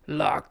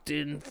 locked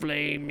in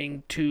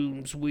flaming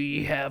tombs.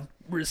 We have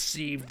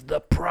received the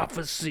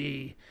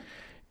prophecy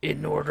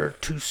in order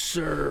to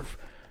serve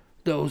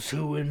those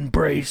who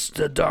embrace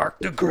the dark,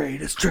 the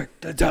greatest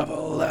trick the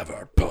devil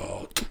ever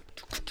pulled.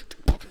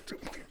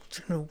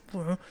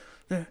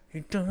 He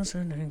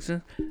doesn't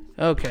exist.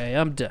 Okay,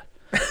 I'm done.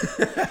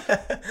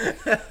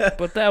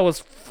 But that was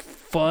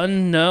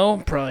fun.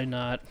 No, probably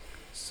not.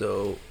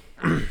 So,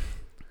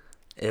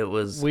 it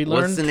was. We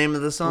What's learned- the name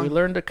of the song? We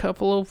learned a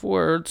couple of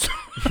words.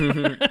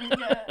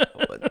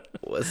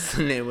 What's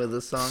the name of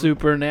the song?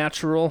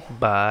 Supernatural.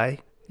 By.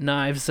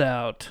 Knives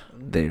Out.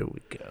 There we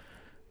go.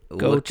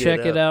 Go Look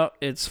check it up. out.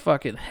 It's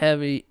fucking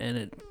heavy and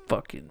it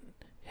fucking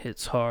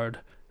hits hard.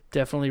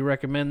 Definitely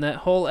recommend that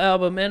whole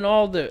album and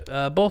all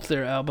the both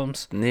their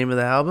albums. Name of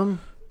the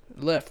album?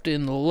 Left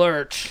in the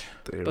Lurch.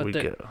 There But we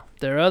the- go.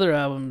 Their other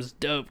album is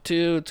dope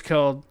too. It's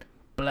called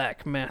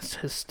Black Mass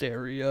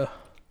Hysteria.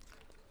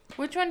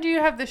 Which one do you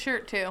have the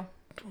shirt to?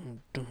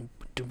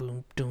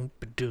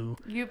 Doom-ba-doom-ba-doom.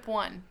 You have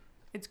one.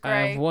 It's I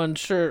gray. have one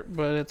shirt,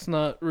 but it's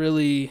not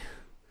really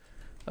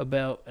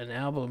about an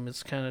album.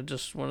 It's kind of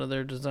just one of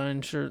their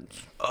design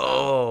shirts.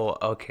 Oh,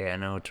 okay. I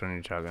know which one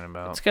you're talking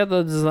about. It's got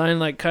the design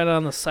like kind of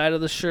on the side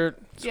of the shirt.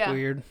 It's Yeah.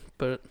 weird,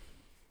 but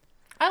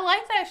I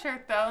like that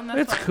shirt though, and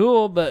that's it's fine.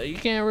 cool. But you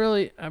can't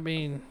really. I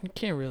mean, you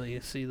can't really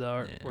see the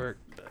artwork.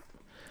 But.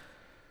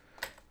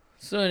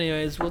 So,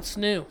 anyways, what's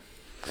new?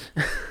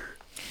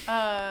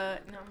 Not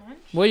much.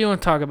 What do you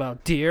want to talk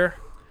about, dear?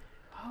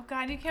 Oh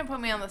God, you can't put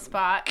me on the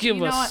spot. Give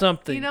you know us what-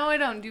 something. You know I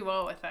don't do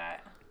well with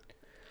that.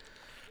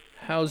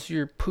 How's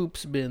your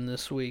poops been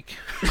this week?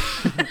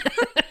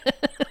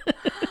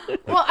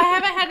 Well, I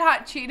haven't had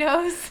hot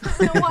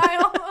Cheetos in a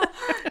while.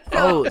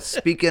 Oh,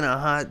 speaking of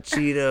hot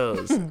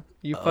Cheetos,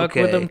 You fuck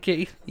with Okay. them,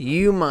 Keith?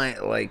 you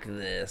might like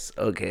this.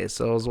 Okay,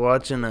 so I was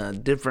watching a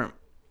different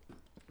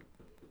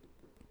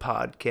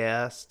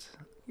podcast.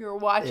 You're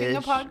watching a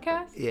Ish.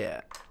 podcast?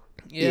 Yeah.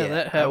 Yeah,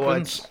 that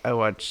happens. I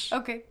watch.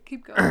 Okay,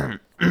 keep going.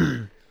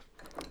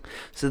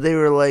 So they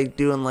were like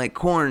doing like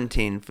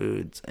quarantine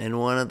foods, and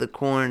one of the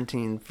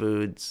quarantine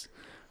foods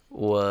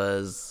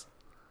was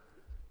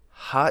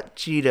hot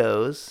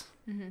Cheetos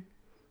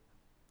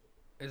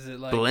Is it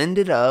like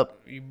blended up,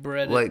 you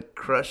bread it, like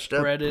crushed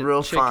up breaded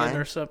real chicken fine,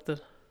 or something?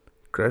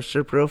 crushed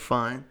up real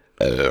fine,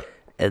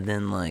 and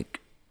then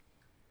like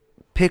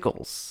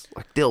pickles,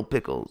 like dill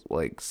pickles,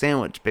 like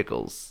sandwich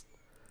pickles.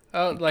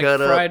 Oh, like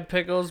cut up. fried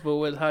pickles, but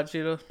with hot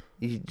Cheetos?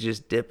 You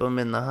just dip them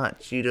in the hot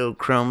Cheeto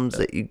crumbs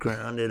that you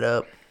grounded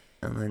up,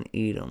 and then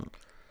eat them.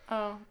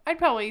 Oh, I'd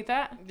probably eat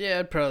that. Yeah,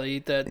 I'd probably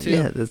eat that too.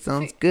 Yeah, that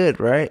sounds good,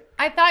 right?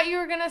 I thought you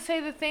were gonna say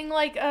the thing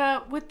like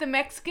with the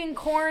Mexican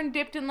corn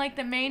dipped in like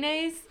the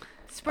mayonnaise, Oh,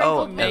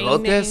 sprinkled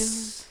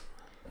mayonnaise.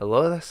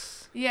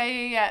 elotes,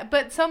 Yeah.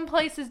 But some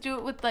places do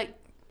it with like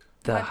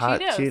the hot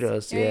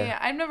Cheetos, yeah.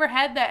 I've never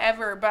had that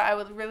ever, but I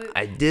would really.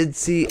 I did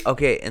see,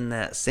 okay, in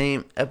that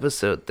same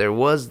episode, there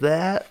was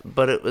that,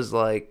 but it was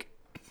like,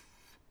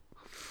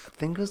 I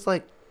think it was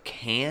like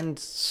canned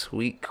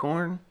sweet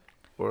corn,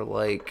 or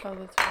like, Oh,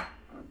 that's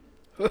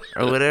fine.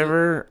 or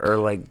whatever, or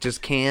like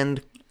just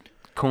canned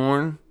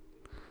corn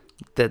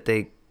that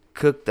they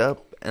cooked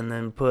up and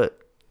then put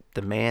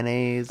the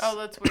mayonnaise Oh,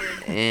 that's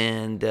weird.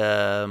 and,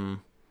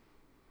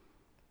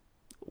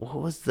 what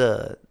was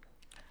the,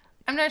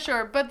 I'm not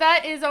sure, but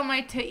that is on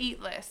my to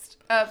eat list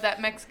of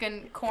that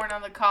Mexican corn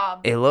on the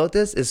cob.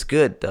 elotes is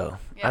good though.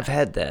 Yeah. I've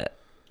had that.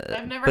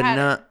 I've never but had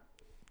not, it.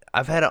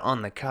 I've had it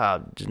on the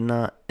cob, just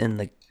not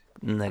in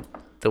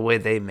the way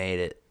they made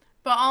it.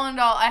 But all in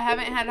all, I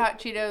haven't had hot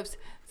Cheetos,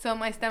 so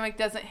my stomach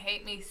doesn't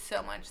hate me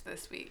so much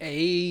this week.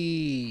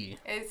 Hey.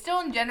 It's still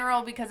in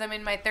general because I'm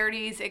in my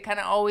 30s. It kind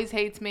of always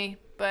hates me,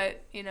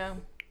 but you know,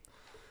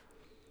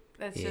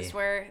 that's just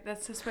where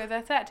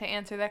that's at to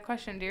answer that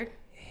question, dear.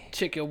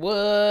 Chicken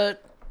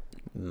what?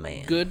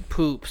 Man. Good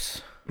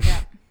poops.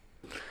 Yeah.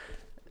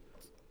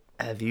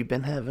 Have you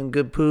been having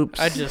good poops?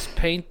 I just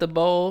paint the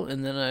bowl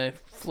and then I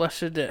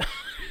flush it down.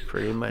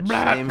 Pretty much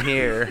same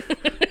here.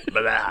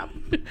 Blah.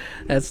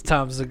 That's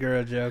Tom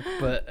Segura joke,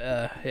 but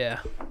yeah.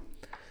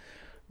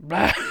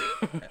 Blah.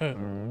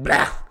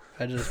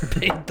 I just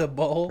paint the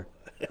bowl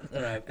and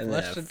then I And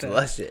flush then it down.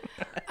 flush it.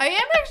 I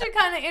am actually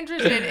kind of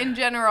interested in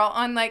general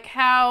on like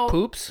how.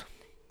 Poops?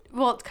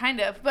 Well, it's kind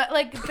of, but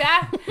like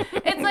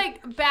it's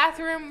like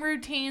bathroom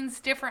routines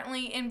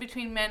differently in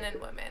between men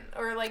and women,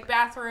 or like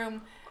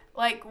bathroom,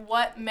 like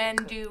what men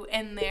do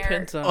in there.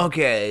 Depends on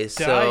Okay,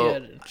 so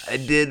diet and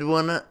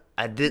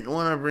I didn't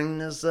wanna bring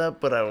this up,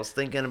 but I was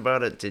thinking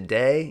about it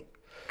today,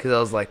 because I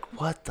was like,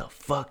 what the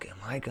fuck am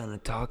I gonna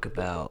talk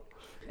about?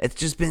 It's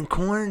just been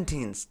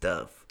quarantine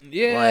stuff.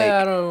 Yeah, Like,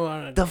 I don't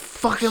want to. The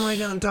fuck am I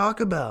gonna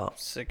talk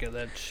about? Sick of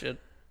that shit.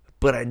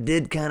 But I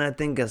did kind of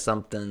think of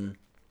something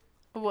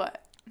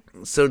What?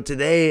 So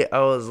today I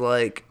was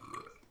like,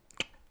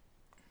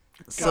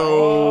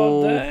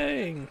 Oh,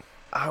 dang.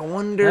 I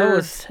wonder. That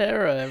was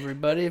Sara,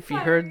 everybody, if you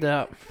heard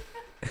that.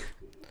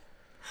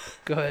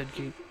 Go ahead,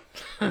 Keith.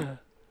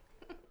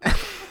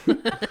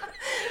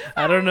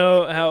 I don't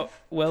know how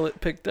well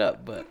it picked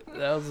up, but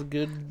that was a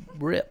good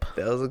rip.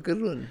 That was a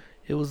good one.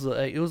 It was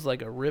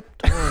like a rip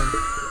torn.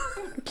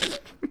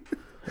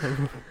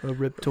 a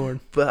rip torn.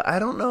 But I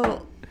don't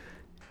know.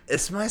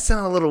 This might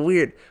sound a little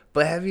weird,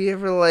 but have you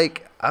ever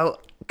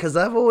because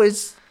I've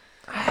always.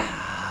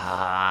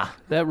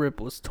 That rip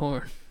was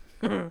torn.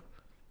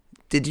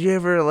 Did you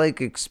ever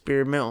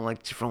experiment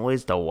with different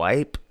ways to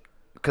wipe?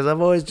 Because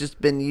I've always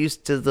just been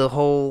used to the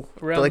whole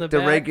Around the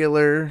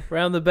regular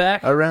around the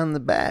back. around the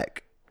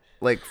back,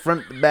 like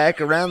front to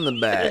back, around the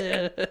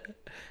back.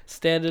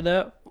 Standing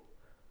up.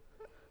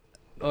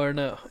 Or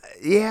no?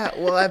 Yeah,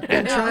 well, I've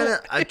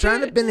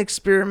been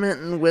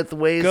experimenting with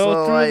ways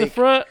Go to through the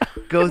front.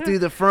 go through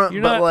the front,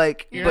 You're but not-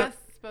 You're not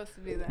supposed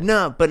to do that.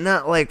 no, but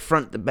not like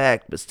front to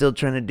back, but still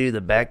trying to do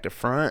the back to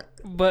front.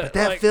 But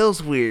That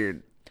feels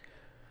weird.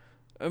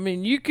 I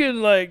mean, you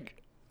can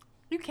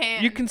You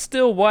can. you can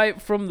still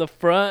wipe from the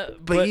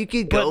front, But you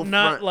could go but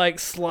not front. like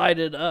slide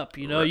it up.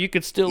 You know, you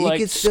could still You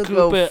could still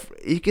scoop it.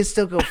 You can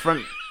still go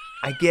front,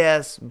 I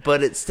guess,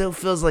 but it still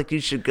feels like you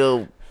should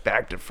go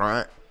back to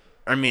front.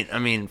 I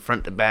mean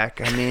front to back.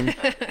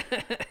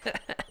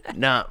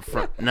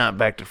 Not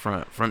back to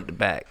front, front to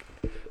back.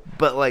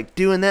 But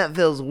doing that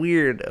feels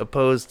weird,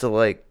 opposed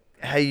to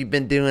how you've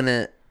been doing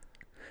it.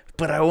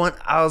 But I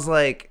was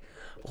like,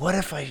 what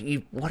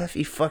if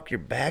you fuck your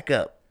back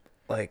up?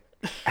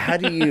 How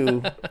do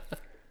you?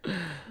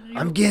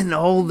 I'm getting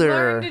older.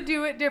 Learn to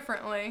do it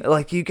differently.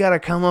 You gotta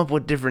come up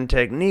with different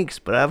techniques,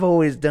 but I've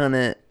always done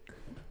it.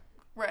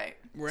 Right.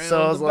 Round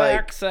So I was the like-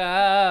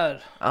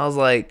 backside. I was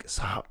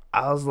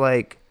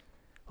like,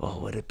 oh,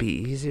 would it be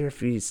easier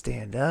if you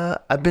stand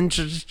up? I've been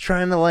just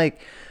trying to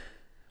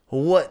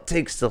what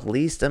takes the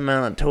least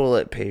amount of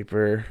toilet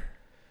paper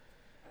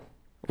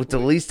with the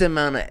least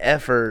amount of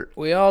effort.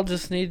 We all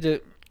just need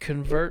to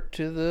convert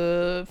to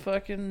the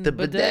fucking The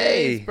bidets,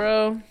 bidet.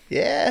 bro.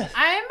 Yeah.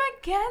 I'm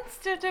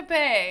against a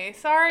debate.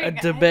 Sorry, A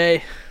guys.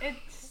 debate.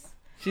 It's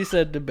She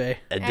said debate.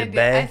 A I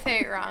debate. say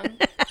it wrong.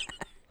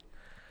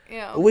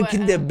 Yeah, We but,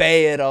 can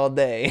debate it all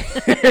day.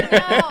 No,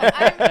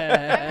 I'm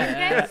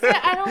against it.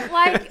 I don't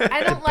like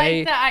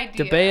the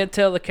idea. Debate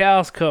until the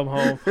cows come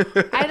home.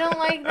 I don't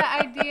like the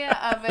idea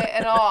of it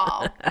at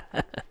all.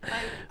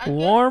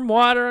 Warm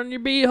water on your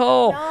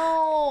beehole.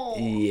 No.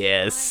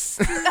 Yes.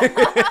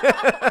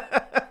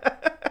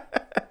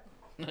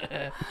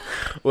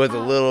 With a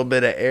little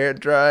bit of air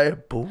dry.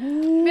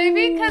 Boom.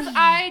 Maybe because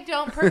I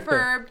don't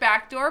prefer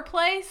backdoor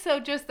play, so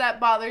just that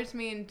bothers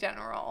me in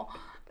general.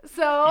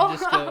 So You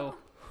just go,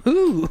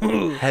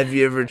 ooh. Have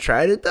you ever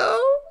tried it though?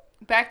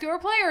 backdoor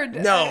play or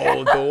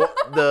No,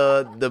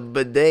 the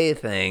bidet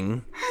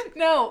thing.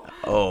 no,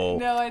 Oh.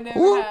 no, I never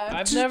Well, have.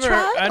 I've Just never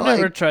try it, I've like-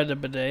 never tried the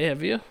bidet,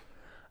 have you?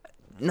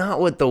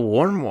 Not with the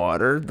warm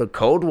water, the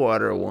cold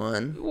water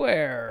one.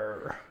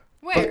 Where?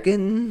 Where?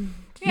 Fucking,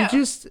 Yeah.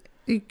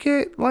 you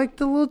get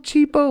the little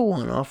cheapo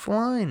one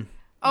offline.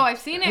 Oh, I've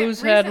seen it.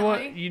 Who's recently. had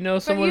one? You know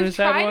But someone you've who's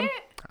had tried one? it?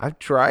 I've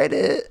tried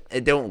it.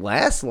 It don't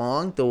last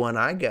long, the one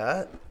I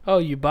got. Oh,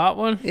 you bought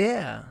one?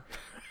 Yeah.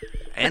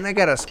 And I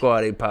got a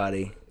squatty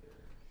potty.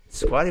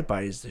 Squatty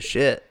potty's the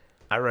shit.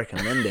 I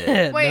recommend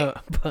it. Wait. No,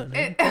 but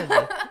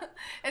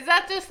Is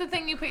that just the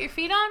thing you put your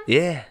feet on?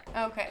 Yeah.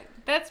 Okay,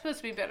 that's supposed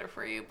to be better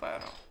for you,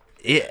 but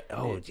Yeah.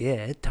 Oh,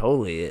 yeah, it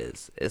totally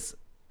is.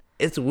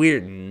 It's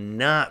weird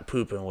not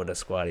pooping with a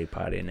squatty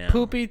potty now.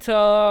 poopy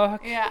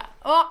talk. yeah.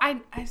 Well,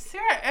 I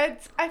swear,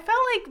 I felt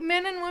like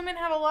men and women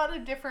have a lot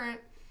of different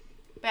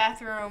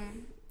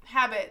bathroom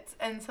habits,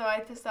 and so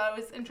I just thought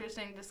it was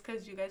interesting, just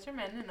because you guys are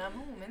men and I'm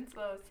a woman,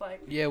 so it's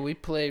like, Yeah, we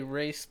play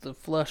race the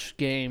flush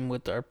game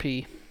with our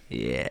pee.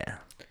 Yeah.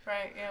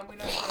 right? Yeah, we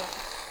don't do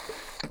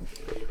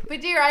that.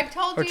 But dear, I've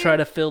told Or you, try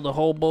to fill the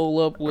whole bowl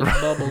up with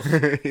bubbles.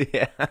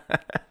 Yeah.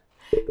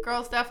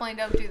 girls definitely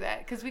don't do that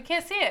because we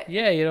can't see it.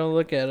 Yeah, you don't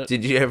look at it.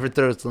 Did you ever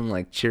throw some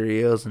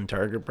Cheerios in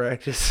target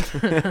practice?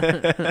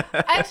 Actually,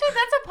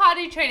 that's a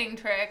potty training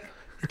trick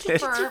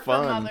It's for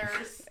fun.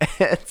 mothers.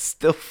 It's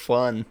still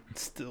fun.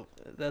 Still,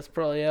 that's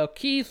probably how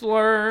Keith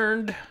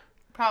learned.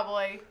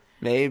 Probably.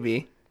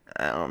 Maybe.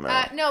 I don't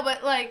know. No,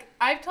 but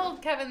I've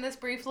told Kevin this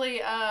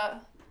briefly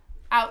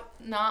out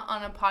not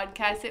on a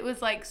podcast. It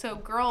was so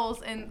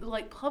girls in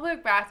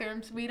public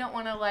bathrooms, we don't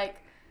want to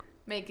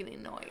make any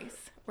noise,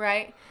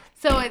 right?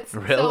 So it's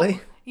Really?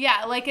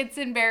 yeah, it's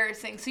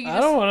embarrassing. So you I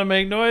just don't want to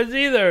make noise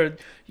either.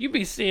 You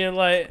be seeing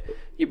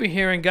you be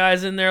hearing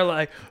guys in there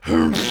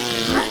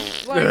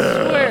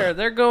swear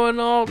they're going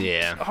all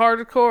Yeah. no.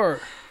 hardcore.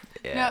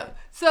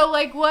 So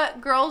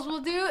what girls will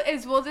do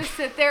is we'll just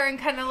sit there and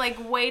kind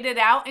of wait it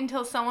out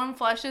until someone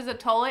flushes a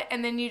toilet,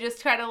 and then you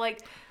just try to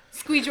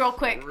squeeze real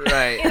quick.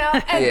 Right. You know?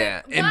 And,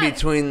 Yeah. In but-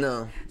 between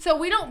though. So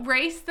we don't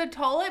race the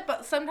toilet,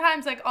 but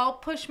sometimes like I'll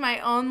push my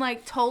own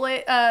like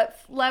toilet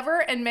lever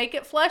and make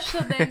it flush. So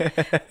then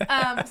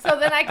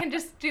I can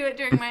just do it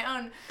during my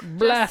own.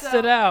 Blast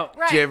it out.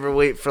 Right. Do you ever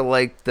wait for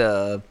like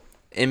the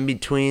in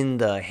between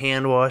the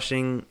hand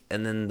washing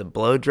and then the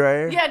blow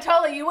dryer? Yeah,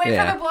 totally. You wait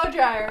Yeah. for the blow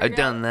dryer. I've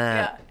done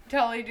that. Yeah,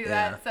 totally do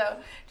that. So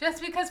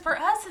just because for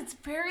us, it's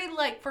very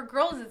like for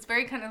girls, it's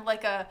very kind of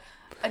like a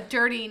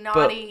dirty,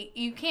 naughty.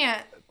 You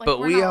can't. Like, But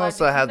we're we not allowed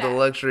also to do have the that.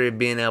 luxury of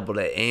being able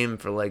to aim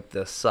for like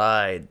the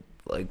side,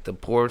 like the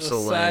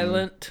porcelain.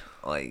 Silent.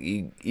 Like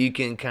you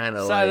can kind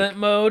of Silent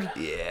mode.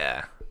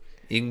 Yeah.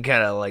 You can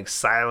kind of like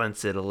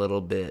silence it a little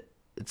bit.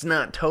 It's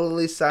not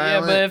totally Yeah,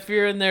 silent. but if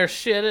you're in there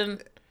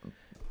shitting,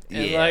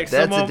 and Yeah, like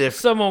that's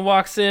someone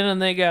walks in and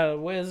they got a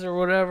whiz or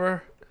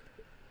whatever,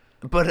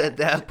 But at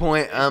that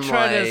point, I'm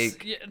try like,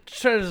 to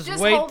just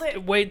Just hold wait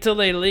it. wait till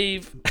they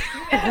leave.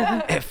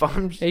 if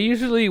I'm, They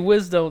usually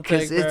whiz don't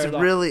take because it's very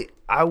long. really,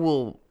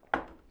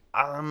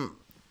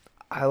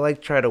 I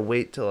like try to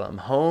wait till I'm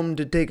home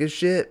to take a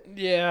shit.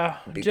 Yeah,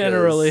 Because-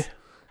 generally.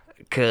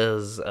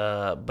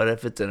 But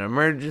if it's an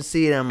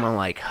emergency and I'm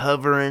like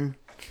hovering,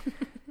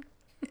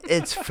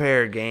 it's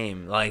fair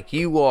game. Like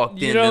you walked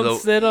You into don't the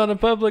sit on a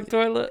public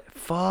toilet.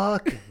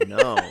 fuck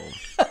no.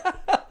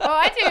 Oh,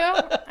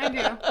 I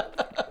do.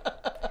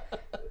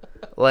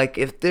 Like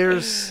if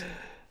there's,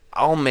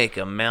 I'll make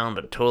a mound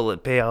of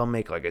toilet paper. I'll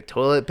make like a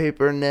toilet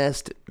paper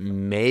nest.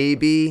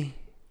 Maybe.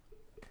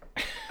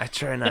 I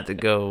try not to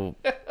go.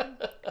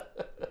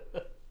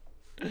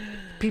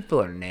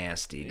 People are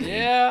nasty, dude.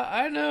 Yeah,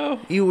 I know.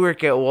 You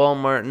work at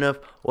Walmart enough.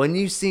 When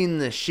you seen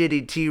the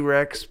shitty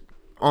T-Rex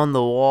on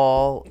the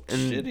wall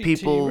and Shitty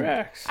people,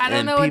 T-Rex. I don't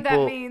and know what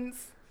people- that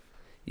means.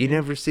 you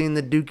never seen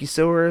the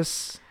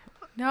Dookie-saurus?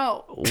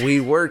 No. We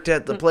worked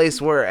at the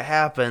place where it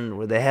happened,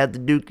 where they had the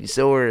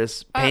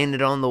Dookie-saurus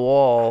painted on the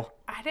wall.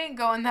 I didn't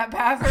go in that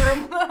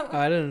bathroom.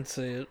 I didn't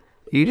see it.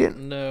 You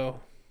didn't? No.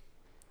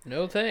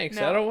 No thanks.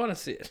 No. I don't want to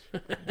see it.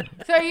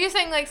 So are you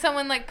saying like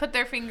someone like put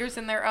their fingers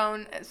in their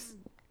own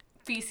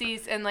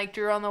feces and like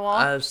drew on the wall?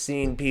 I've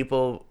seen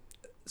people.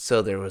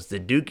 So there was the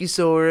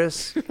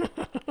Dookie-saurus,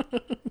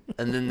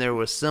 and then there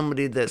was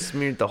somebody that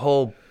smeared the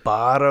whole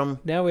bottom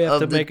Now we have of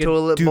to the make a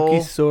toilet bowl.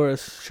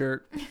 Dookie-saurus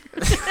shirt.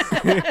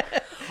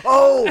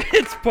 Oh,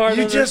 It's part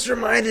you of just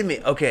reminded me.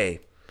 Okay,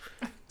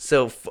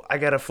 so I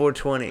got a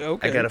 420.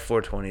 Okay. I got a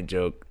 420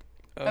 joke.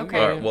 it.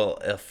 Okay. Or, well,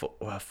 a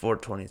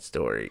 420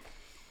 story.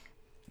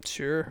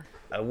 Sure.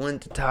 I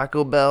went to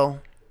Taco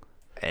Bell,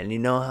 and you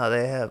know how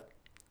they have,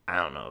 I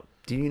don't know.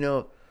 Do you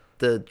know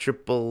the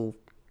triple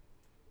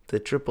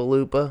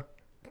lupa?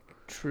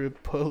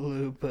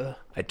 Tripaloopa.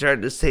 I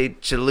tried to say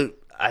chalupa.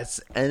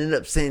 Ended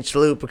up saying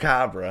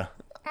chalupa-cabra.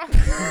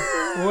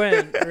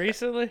 When?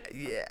 Recently?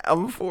 Yeah,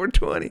 I'm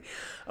 420.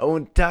 I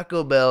went to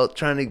Taco Bell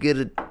trying to get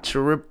a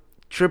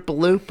triple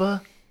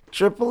lupa.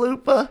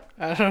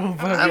 I don't I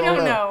fucking don't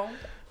know. know.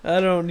 I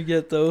don't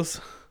get those.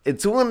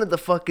 It's one of the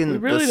fucking We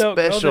really the don't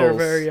specials. go there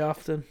very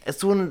often.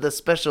 It's one of the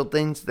special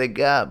things they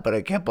got, but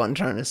I kept on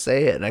trying to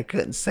say it, and I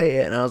couldn't say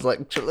it, and I was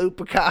like,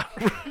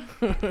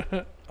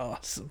 chalupa-cabra.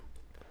 Awesome.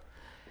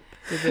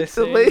 Did they The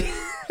say lady,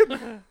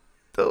 it?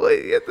 the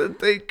lady at the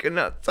thing could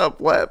not stop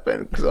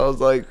laughing because I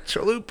was like,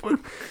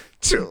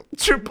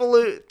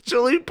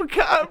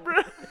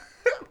 chalupa-cabra.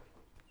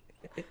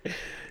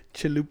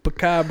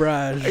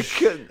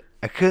 Chalupa-cabrage.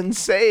 I couldn't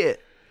say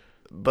it,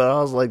 but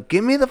I was like,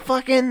 give me the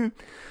fucking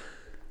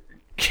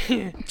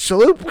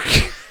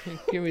chalupa.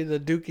 Give me the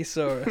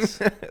Dookie-saurus.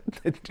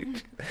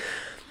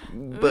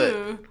 But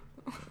Ooh.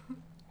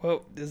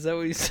 Whoa, is that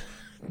what you said?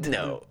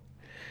 no,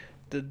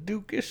 The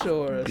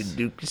Dookie-saurus.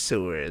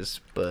 Dookie-saurus,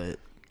 but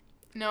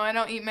No, I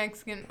don't eat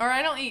Mexican, or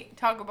I don't eat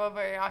Taco Bell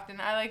very often.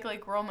 I like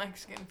real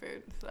Mexican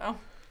food, so.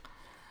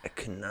 I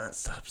could not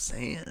stop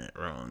saying it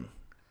wrong.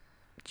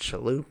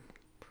 Chalupa.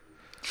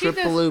 She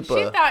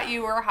Tripalupa. thought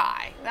you were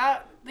high.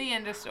 That the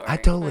end of story. I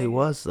totally Like,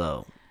 was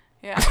though,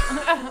 Yeah.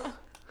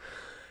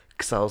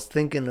 because I was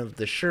thinking of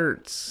the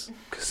shirts.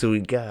 Because we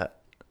got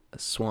a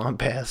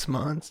swamp ass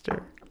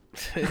monster,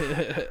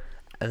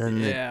 and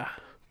then the Yeah.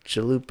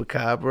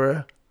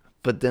 chalupa-cabra.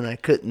 But then I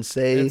couldn't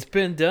say. It's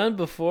been done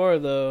before,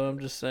 though. I'm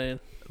just saying.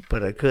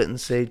 But I couldn't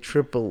say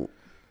triple.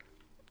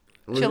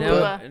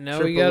 Chalupa.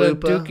 Now we got a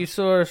Tripalupa.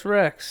 Dookie-saurus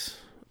Rex.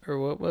 Or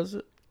what was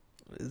it?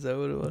 Is that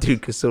what it was?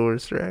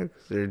 Dukosaurus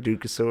Rex or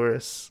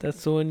Dukosaurus.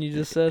 That's the one you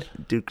just said?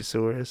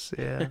 Dukosaurus,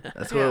 yeah.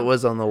 That's what Yeah. it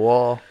was on the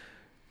wall.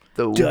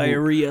 The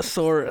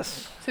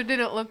Diarrhea-saurus. So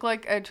did it look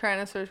like a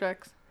Tyrannosaurus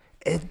Rex?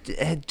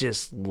 It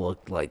just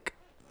looked like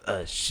a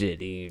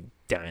shitty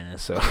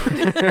dinosaur.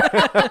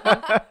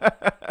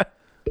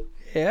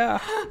 Yeah.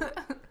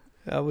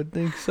 I would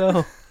think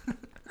so.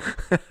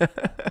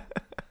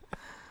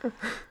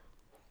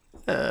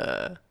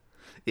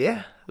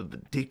 Yeah,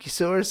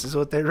 Dukosaurus is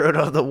what they wrote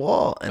on the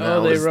wall, and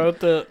Oh, they wrote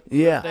the...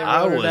 Yeah, they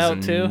I wrote it was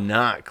out, too?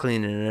 not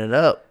cleaning it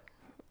up.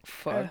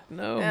 Fuck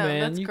no, Yeah, man.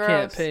 that's You gross.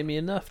 can't pay me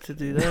enough to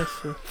do that.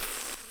 So.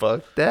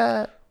 Fuck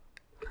that.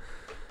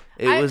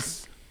 It I-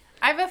 was.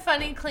 I have a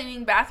funny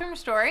cleaning bathroom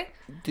story.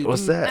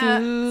 What's that?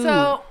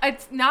 So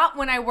it's not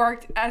when I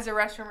worked as a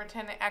restroom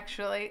attendant,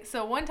 actually.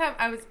 So one time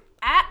I was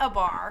at a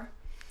bar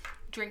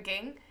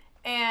drinking,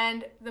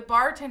 and the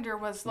bartender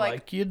was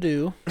like you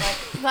do.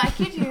 Like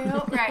you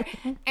do, right.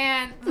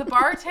 And the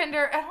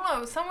bartender, I don't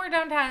know, somewhere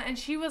downtown, and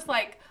she was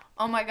like,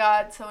 oh my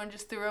God, someone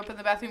just threw up in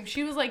the bathroom.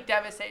 She was like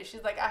devastated.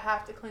 She's like, I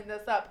have to clean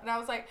this up. And I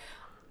was like,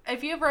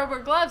 if you have rubber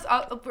gloves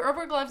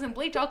and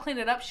bleach, I'll clean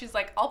it up. She's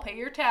like, I'll pay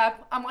your tab.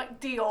 I'm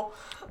like, deal.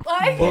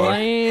 Like,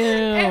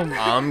 Bam.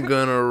 I'm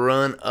gonna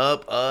run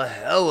up a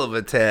hell of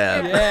a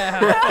tab.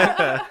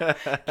 Yeah.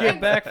 Get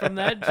back from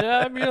that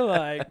job, you're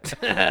like,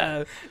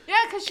 yeah,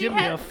 because she give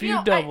had me a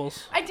few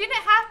doubles. I didn't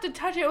have to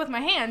touch it with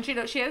my hands. You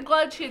know, she had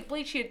gloves, she had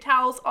bleach, she had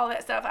towels, all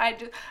that stuff. I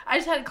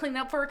just had to clean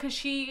up for her because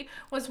she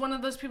was one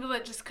of those people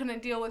that just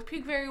couldn't deal with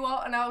puke very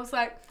well. And I was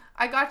like,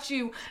 I got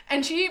you.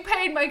 And she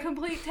paid my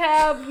complete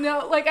tab.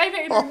 No, like I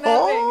paid her nothing.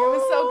 It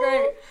was so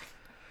great.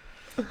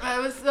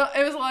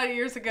 It was a lot of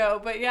years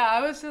ago, but yeah, I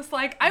was just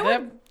like, that's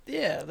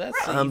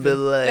I'll even. be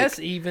like, That's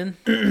even.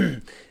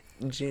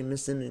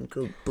 Jameson and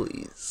Coke,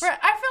 please.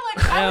 I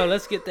feel like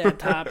Let's get that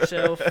top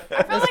shelf.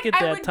 Let's get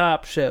that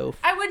top shelf.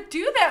 I would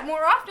do that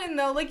more often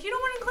though. Like, you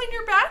don't want to clean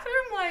your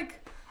bathroom? Like,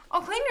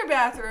 I'll clean your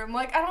bathroom.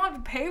 Like, I don't have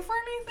to pay for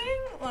anything.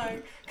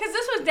 Like, because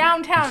this was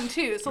downtown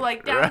too. So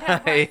like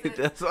downtown. Right, prices.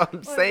 that's what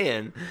I'm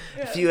saying.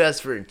 Yeah. If you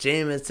ask for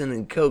Jameson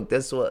and Coke,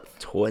 that's what,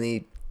 $25?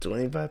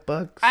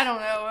 I don't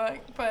know,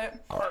 like,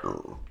 but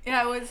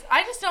yeah, it was.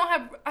 I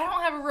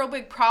don't have a real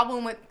big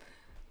problem with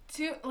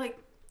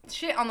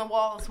shit on the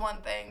wall is one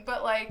thing,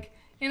 but like,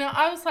 you know,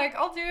 I was like,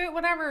 I'll do it,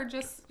 whatever.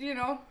 Just, you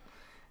know,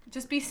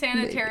 just be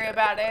sanitary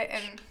about it,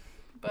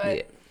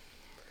 Yeah.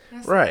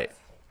 Right.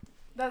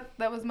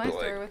 That was my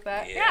story with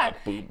that. Yeah.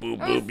 Boop, boop,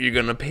 boop. You're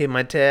going to pay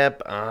my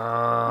tab?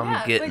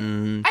 I'm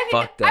getting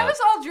fucked up. I was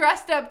all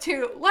dressed up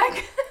too.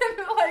 Like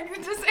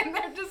just in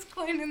there just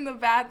cleaning the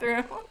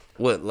bathroom.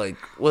 What, like,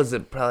 was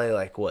it probably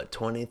like,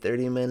 20,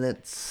 30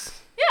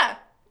 minutes? Yeah.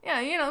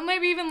 Yeah, you know,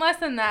 maybe even less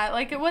than that.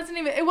 Like, it wasn't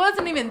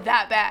even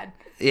that bad.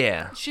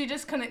 Yeah. She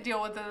just couldn't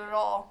deal with it at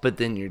all. But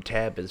then your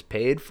tab is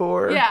paid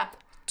for? Yeah.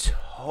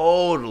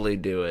 Totally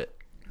do it.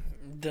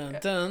 Dun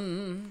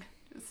dun.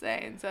 Just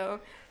saying, so...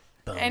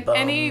 And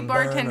any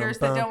bartenders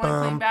that don't want to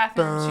clean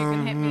bathrooms, you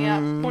can hit me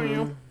up.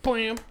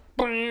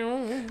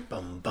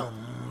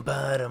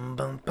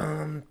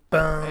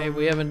 Hey,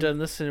 we haven't done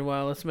this in a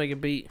while. Let's make a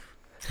beat.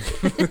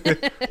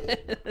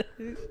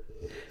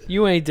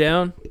 You ain't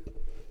down?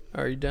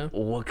 Are you down?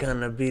 What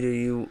kind of beat are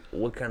you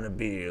looking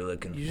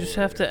for? You just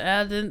have to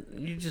add in.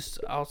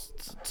 I'll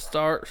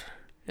start,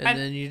 and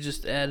then you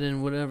just add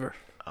in whatever.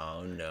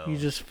 Oh no! You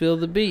just feel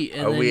the beat.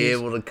 And are we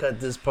able to cut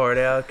this part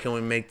out? Can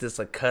we make this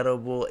a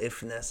cuttable,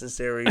 if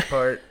necessary,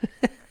 part?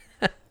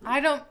 I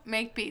don't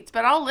make beats,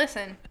 but I'll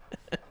listen.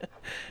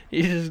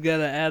 You just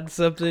gotta add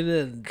something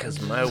in.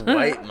 Because my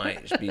white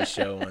might be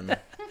showing.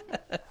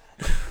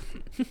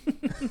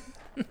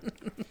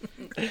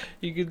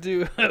 You can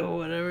do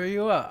whatever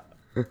you want,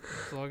 as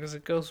long as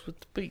it goes with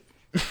the beat.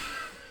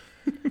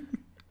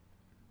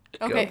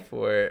 Okay. Go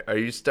for it. Are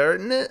you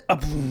starting it?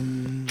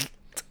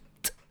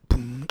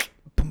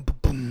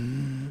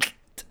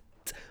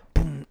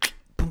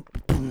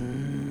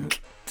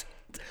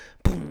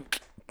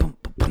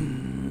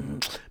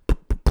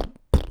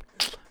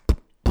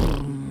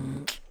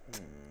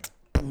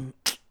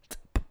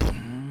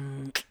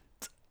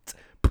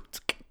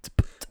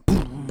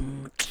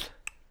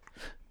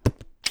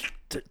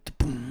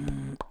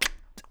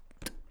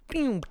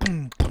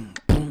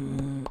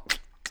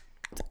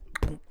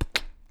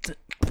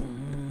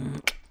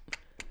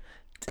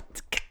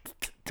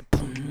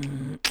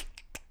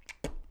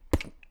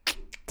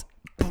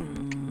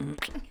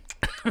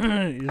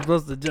 You're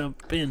supposed to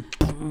jump in.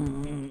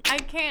 I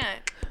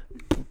can't.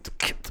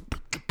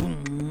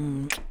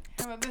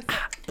 How about this?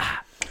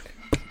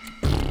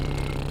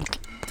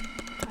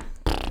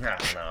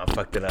 No, I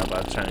fucked it up.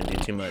 I was trying to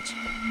do too much.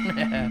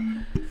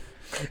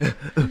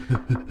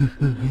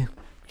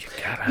 You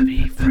gotta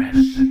be fresh.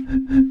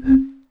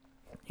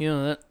 You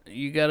know that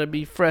you gotta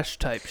be fresh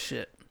type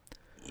shit.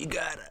 You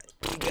gotta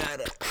be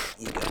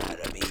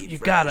You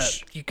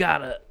fresh.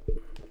 gotta.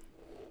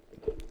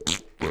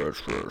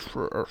 Fresh.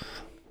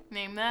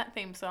 Name that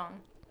theme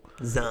song.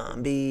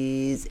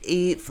 Zombies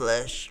eat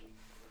flesh.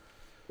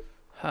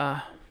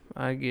 I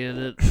get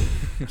it.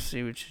 I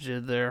see what you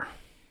did there.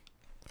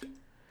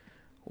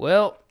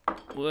 Well,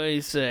 what do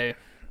you say?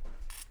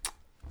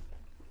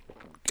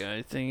 Got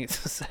anything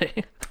to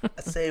say?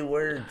 I say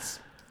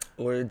words.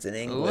 Words in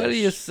English. What do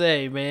you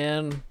say,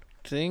 man?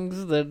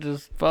 Things that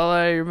just fall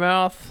out of your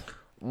mouth?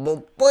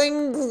 The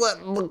things that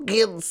the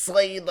kids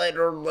say that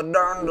are the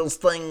darndest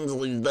things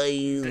these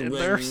days.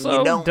 They're when so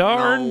you don't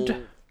darned.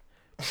 know.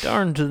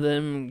 Darn to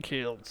them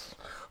kids.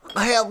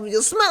 Have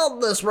you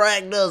smelled this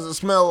rag? Does it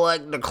smell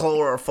like the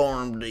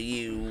chloroform to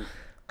you?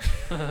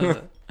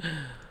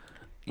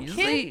 You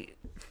see?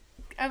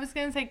 I was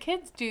gonna say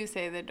kids do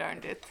say the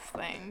darndest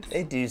things.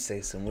 They do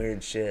say some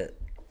weird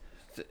shit.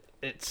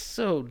 It's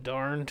so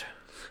darned.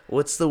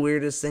 What's the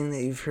weirdest thing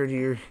that you've heard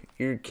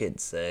your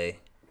kids say?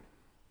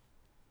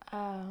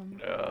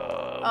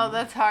 Oh,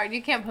 that's hard.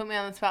 You can't put me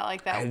on the spot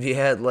like that. Have you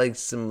had like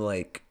some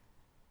like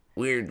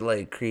weird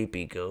like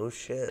creepy ghost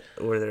shit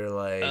where they're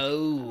like,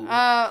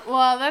 Oh.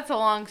 Well, that's a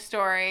long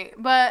story,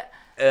 but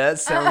that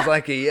sounds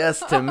like a yes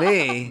to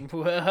me.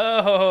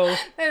 Whoa.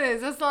 it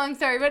is. It's a long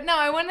story, but no,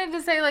 I wanted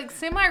to say like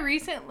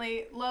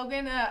semi-recently,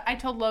 Logan. I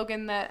told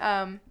Logan that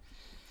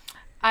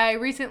I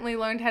recently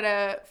learned how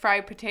to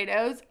fry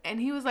potatoes, and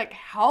he was like,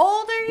 "How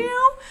old are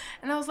you?"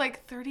 And I was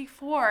like,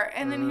 34.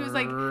 And then he was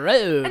like,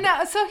 Rude. and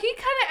so he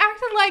kind of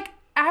acted like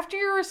after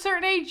you're a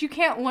certain age, you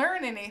can't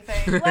learn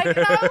anything. Like, and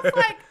I was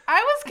like, I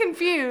was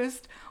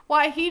confused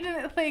why he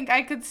didn't think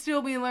I could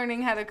still be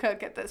learning how to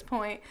cook at this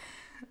point.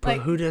 But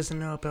Like, who doesn't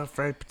know about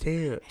fried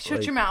potatoes?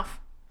 shut your mouth.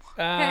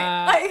 Okay?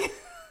 Ah. Like,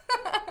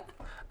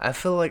 I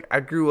feel like I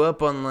grew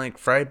up on like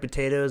fried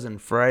potatoes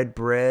and fried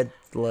bread.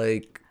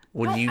 Like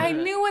when you, I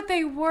knew what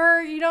they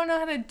were. You don't know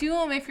how to do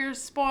them if you're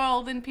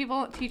spoiled and people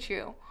don't teach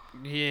you.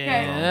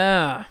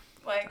 Yeah.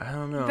 Like, I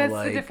don't know. that's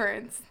like the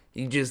difference.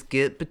 you just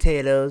get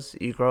potatoes.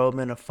 You grow them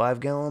in a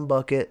 5-gallon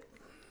bucket.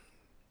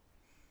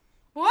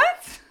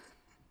 What?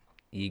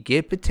 You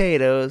get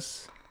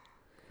potatoes.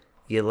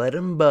 You let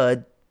them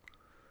bud.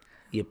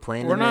 You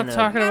plant We're them not in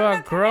talking I'm about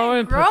not talking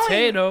growing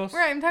potatoes.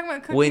 Right, I'm talking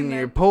about cooking when them.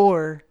 you're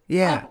poor.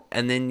 Yeah, Oh.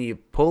 and then you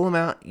pull them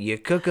out. You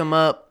cook them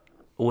up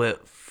with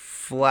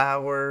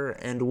flour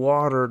and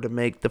water to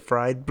make the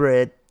fried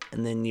bread,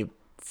 and then you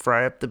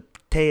fry up the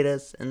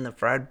potatoes and the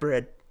fried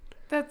bread.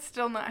 That's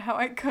still not how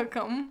I cook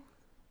them.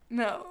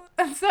 No.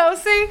 So,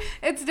 see,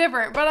 it's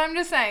different. But I'm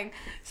just saying.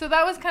 So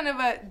that was kind of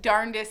a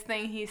darndest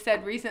thing he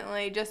said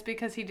recently just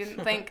because he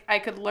didn't think I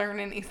could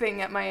learn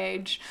anything at my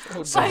age.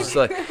 So it's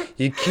like,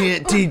 you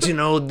can't teach an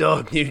old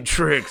dog new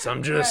tricks.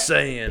 I'm just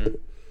saying.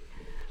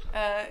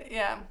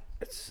 Yeah.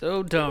 It's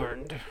so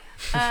darned.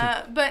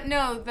 But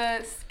no,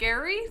 the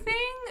scary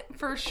thing,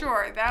 for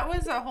sure, that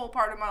was a whole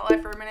part of my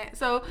life for a minute.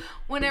 So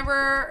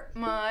whenever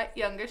my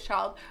youngest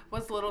child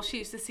was little, she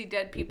used to see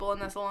dead people,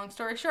 and that's a long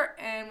story short,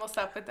 and we'll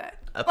stop with that.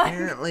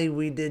 Apparently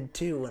we did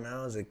too when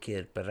I was a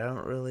kid, but I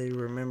don't really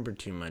remember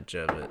too much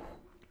of it.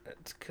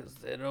 It's because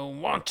they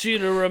don't want you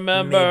to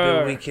remember.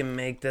 Maybe we can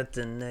make that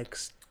the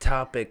next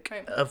topic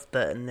Right. of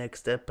the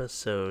next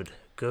episode.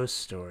 Ghost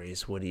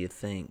stories. What do you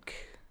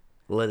think?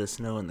 Let us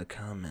know in the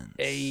comments.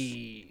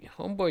 Hey,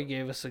 homeboy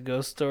gave us a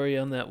ghost story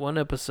on that one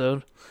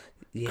episode.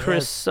 Yeah.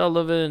 Chris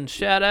Sullivan,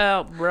 shout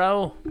out,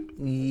 bro.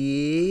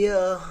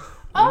 Yeah. Oh,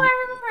 I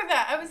remember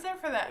that. I was there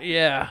for that.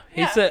 Yeah,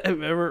 he Yeah. said,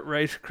 remember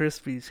Rice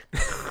Krispies?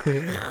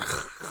 Yeah.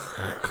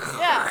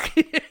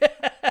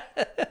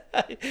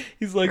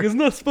 He's like, it's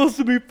not supposed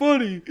to be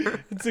funny.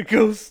 It's a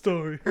ghost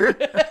story.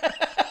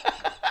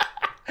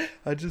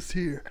 I just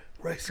hear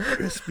Rice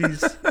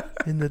Krispies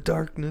in the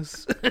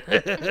darkness. You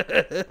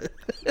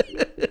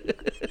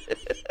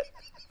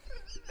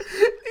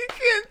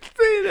can't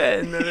say that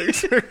in another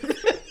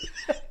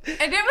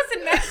And it was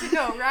in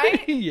Mexico,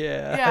 right?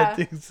 Yeah, Yeah. I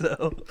think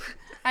so.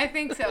 I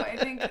think so. I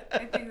think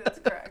that's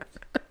correct.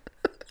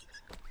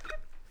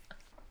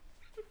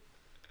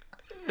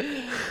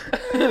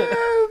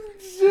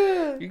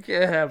 You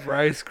can't have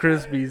Rice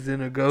Krispies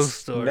in a ghost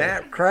story.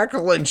 Snap,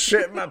 crackle, and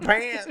shit my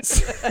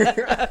pants.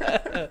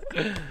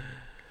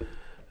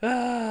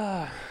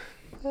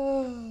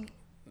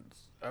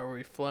 Are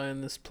we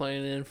flying this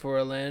plane in for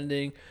a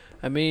landing?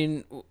 I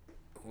mean,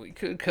 we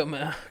could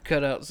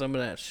cut out some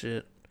of that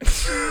shit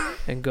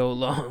and go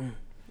long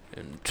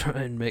and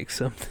try and make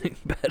something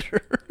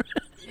better.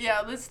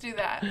 Yeah, let's do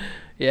that.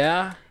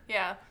 Yeah?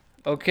 Yeah.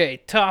 Okay,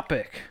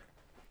 topic.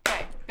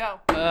 Okay, go.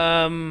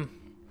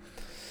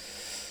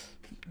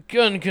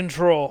 Gun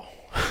control.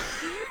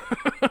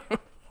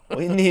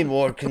 We need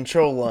more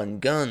control on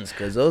guns,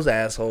 because those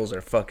assholes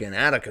are fucking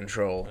out of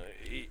control.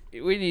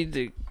 We need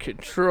to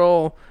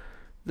control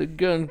the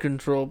gun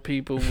control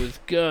people with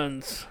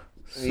guns.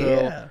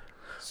 So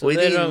we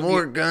they need don't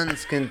more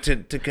guns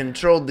to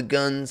control the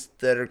guns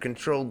that are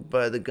controlled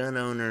by the gun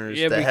owners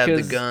Yeah, that have the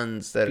because-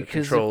 guns that are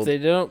Because controlled.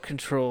 if they don't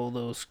control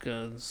those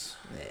guns,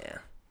 Yeah.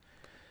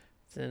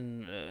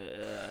 then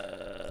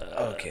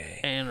Okay.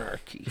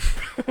 anarchy.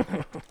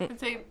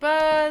 It's a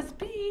buzz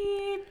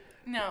beep.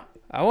 No.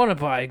 I want to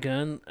buy a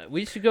gun.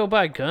 We should go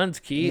buy guns,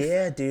 Keith.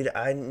 Yeah, dude,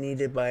 I need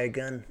to buy a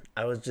gun.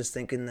 I was just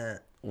thinking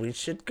that we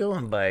should go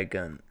and buy a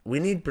gun. We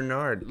need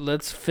Bernard.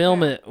 Let's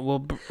film it. We'll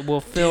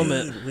film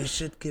Dude, it. we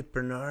should get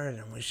Bernard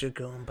and we should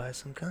go and buy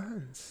some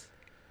guns.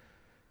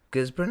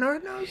 Because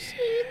Bernard knows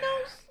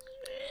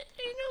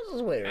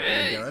his way around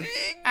a gun.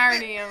 I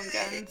already own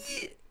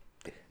guns.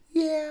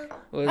 Yeah.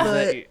 What is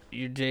that?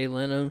 Your Jay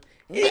Leno?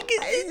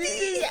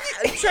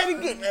 I'm trying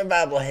to get my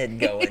bobblehead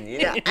going, you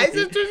know. Because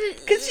Bernard,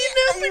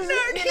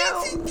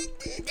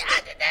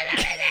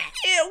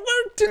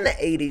 it worked in the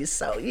 80s,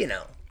 so, you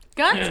know.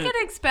 Guns get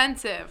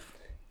expensive.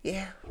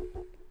 Yeah.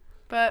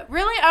 But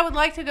really, I would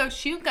like to go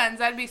shoot guns.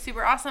 That'd be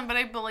super awesome. But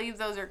I believe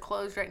those are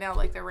closed right now,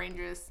 like the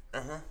ranges.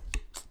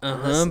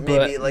 Unless But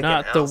maybe like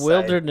not an the outside-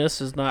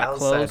 wilderness is not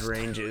Outside closed.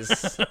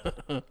 ranges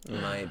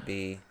might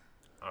be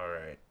all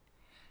right.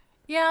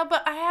 Yeah,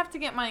 but I have to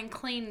get mine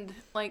cleaned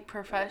like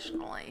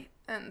professionally,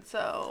 and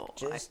so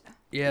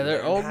Yeah, they're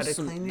Learn old. how to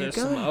clean your There's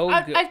some gun. old.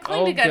 I've cleaned a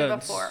old gun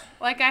guns. before,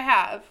 like I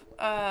have,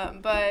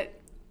 but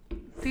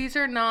these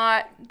are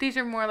not. These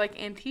are more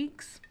like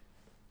antiques,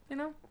 you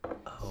know.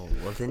 Oh,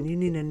 well then you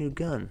need a new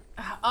gun.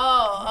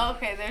 Oh,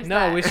 okay. There's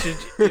No,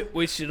 that.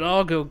 we should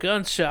all go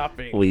gun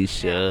shopping We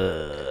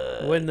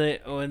should. when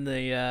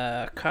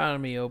the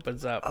economy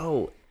opens up.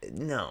 Oh,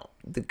 no.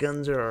 The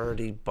guns are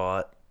already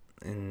bought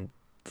and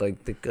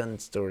like the gun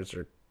stores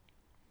are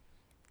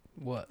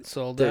What,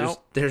 sold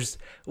out?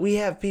 we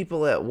have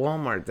people at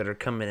Walmart that are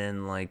coming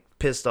in like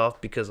pissed off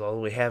because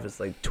all we have is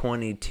like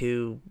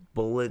 22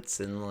 bullets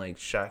and like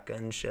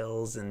shotgun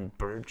shells and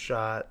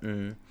birdshot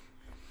and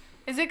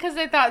Is it because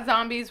they thought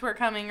zombies were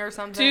coming or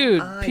something?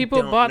 Dude, I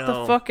people don't bought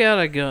know. the fuck out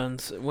of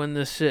guns when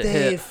this shit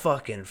they hit.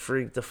 fucking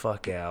freaked the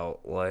fuck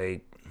out.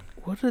 Like,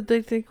 What did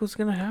they think was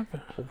gonna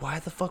happen? why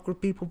the fuck were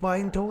people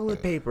buying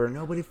toilet paper?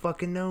 Nobody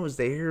fucking knows.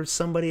 They hear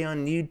somebody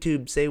on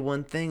YouTube say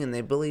one thing and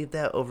they believe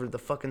that over the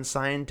fucking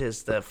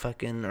scientists that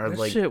fucking are That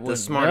like shit the went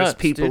smartest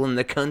nuts, people dude. in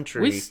the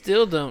country. We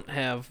still don't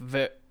have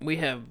we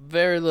have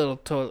very little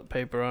toilet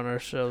paper on our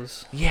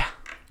shelves. Yeah,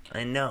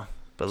 I know.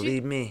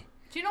 Believe me.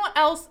 Do you know what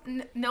else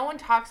no one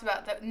talks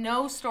about that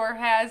no store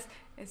has?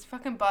 Is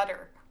fucking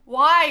butter.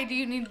 Why do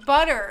you need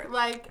butter?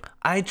 Like,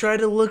 I tried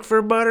to look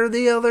for butter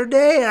the other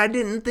day. I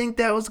didn't think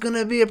that was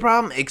gonna be a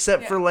problem,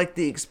 except for like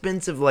the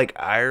expensive like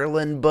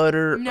Ireland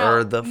butter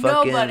or the no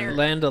fucking butter.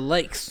 Land of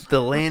Lakes. the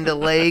Land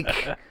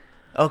O'Lake.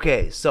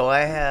 Okay, so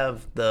I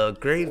have the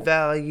Great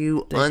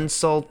Value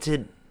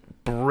unsalted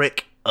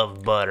brick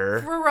of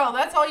butter. for real,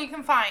 that's all you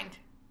can find.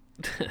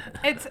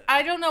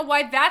 I don't know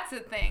why that's a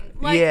thing.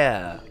 Like,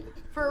 Yeah.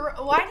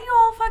 why do you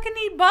all fucking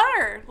need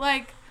butter?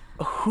 Like,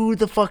 Who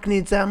the fuck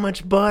needs that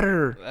much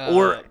butter?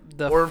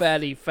 The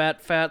fatty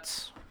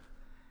fats.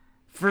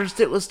 First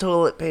it was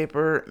toilet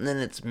paper, and then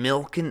it's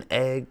milk and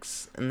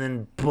eggs, and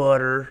then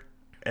butter,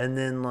 and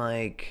then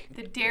like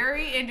the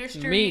dairy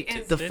industry Meat.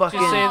 is The Did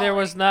fucking- you say there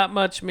was not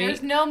much meat?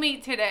 There's no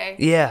meat today.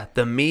 yeah,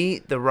 the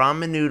meat, the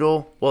ramen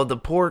noodle. Well, the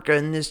pork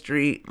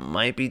industry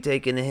might be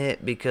taking a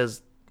hit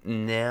because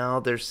now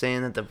they're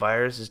saying that the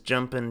virus is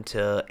jumping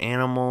to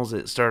animals.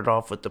 It started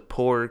off with the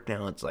pork,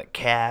 now it's like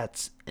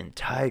cats and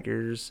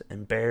tigers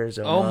and bears.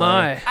 Oh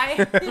my. I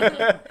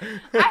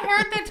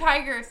heard the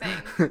tiger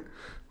thing.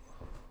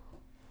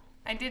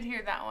 I did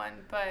hear that one,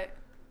 but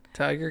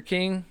Tiger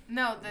King?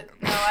 no,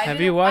 I Have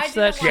didn't- you watched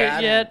I that didn't shit watch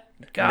it. yet?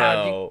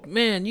 God, No.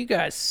 man, you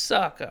guys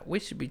suck. We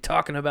should be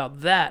talking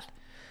about that.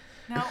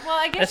 No, well,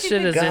 I guess That you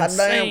shit could. is Goddamn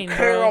insane,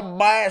 Carol bro.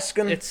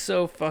 Baskin. It's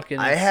so fucking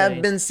I insane.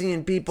 have been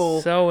seeing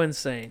people. so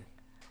insane.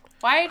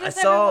 Why does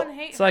saw- everyone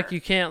hate It's her? like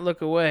you can't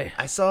look away.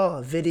 I saw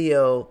a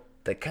video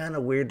that kind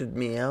of weirded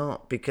me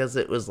out because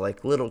it was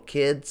like little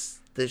kids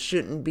that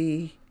shouldn't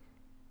be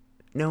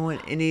knowing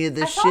any of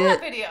I this saw shit. that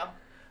video.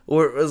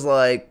 Or it was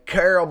like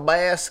Carol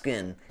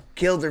Baskin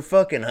killed her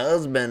fucking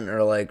husband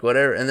or like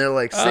whatever, and they're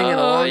like singing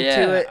along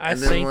to it. I and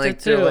then, synced like, it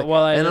they're too. like-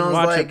 Well, I and didn't was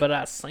watch like, it, but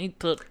I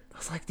synced it. I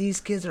was like, these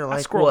kids are I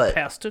like scrolled what?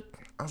 past it.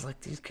 I was like,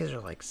 these kids are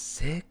like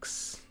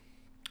 6,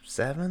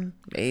 7,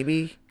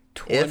 maybe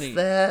 20. if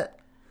that.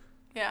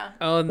 Yeah.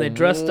 Oh, and they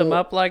dressed him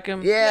up like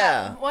him?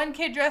 Yeah. One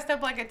kid dressed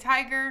up like a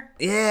tiger.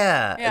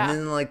 Yeah. Yeah. And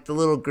then like the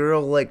little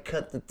girl like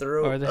cut the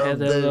throat Or they of had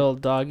that the little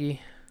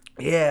doggy.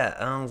 Yeah,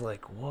 and I was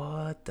like,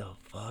 what the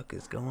fuck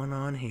is going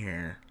on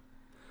here?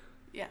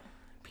 Yeah.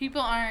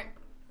 People aren't,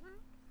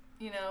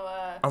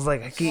 I was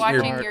like, I get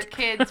watching your your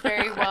kids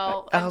very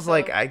well. I and was so-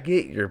 like, I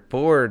get you're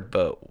bored,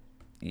 but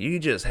you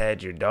just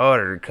had your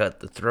daughter cut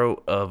the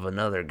throat of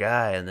another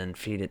guy and then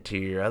feed it to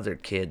your other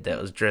kid that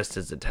was dressed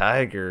as a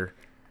tiger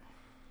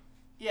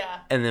yeah.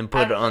 and then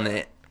put it on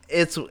the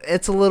it's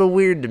a little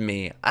weird to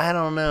me. I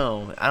don't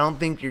know. I don't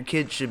think your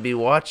kid should be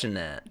watching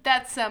that.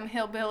 That's some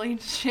hillbilly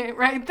shit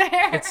right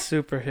there. It's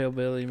super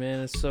hillbilly,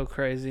 man. It's so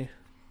crazy.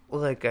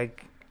 Like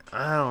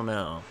I don't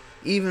know.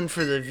 Even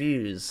for the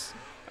views.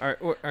 Are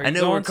I you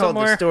know we're going called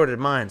somewhere? distorted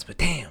minds, but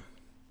damn.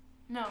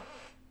 No.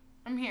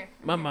 I'm here.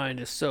 My mind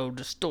is so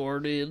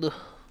distorted.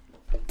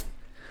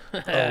 Oh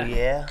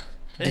yeah.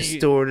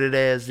 Distorted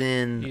as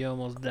in You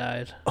almost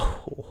died.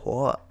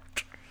 what?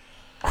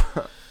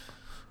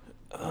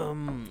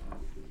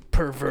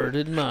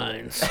 Perverted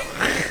minds.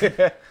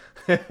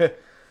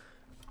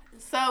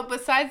 So,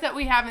 besides that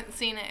we haven't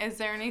seen it, is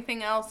there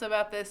anything else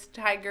about this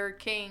Tiger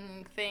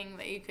King thing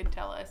that you could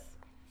tell us?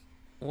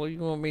 What do you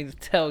want me to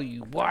tell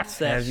you? Watch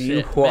that Have shit,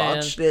 you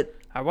watched man. it?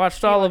 I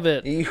watched all of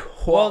it. You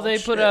Well, they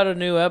watched put it? out a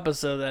new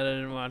episode that I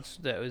didn't watch.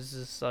 That was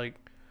just like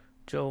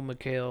Joel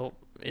McHale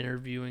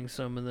interviewing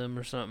some of them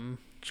or something.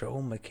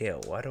 Joel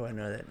McHale. Why do I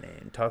know that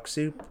name? Talk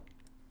Soup?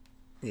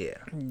 Yeah.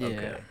 Yeah.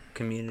 Okay.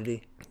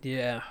 Community?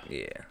 Yeah,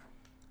 Yeah.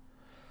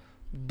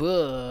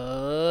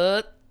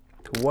 but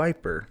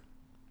Wiper.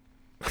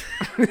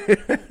 this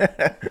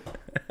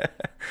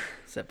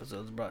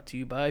episode's brought to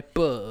you by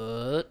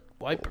Butt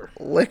Wiper.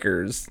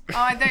 Liquors. Oh,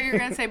 I thought you were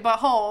going to say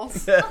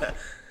buttholes.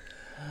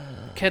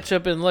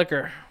 Ketchup and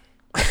liquor.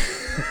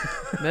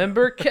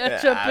 Remember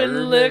ketchup I and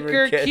remember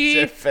liquor, ketchup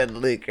Keith? and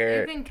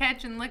liquor. You can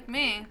catch and lick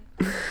me.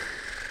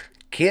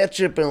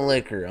 Ketchup and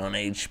liquor on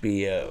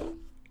HBO.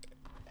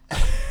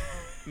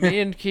 Me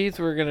and Keith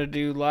were gonna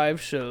do live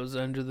shows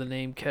under the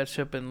name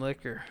Ketchup and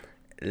Liquor.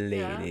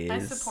 Ladies. Yeah, I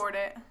support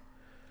it.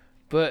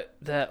 But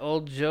that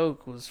old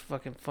joke was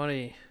fucking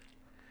funny.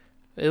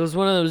 It was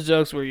one of those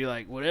jokes where you're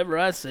like, whatever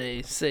I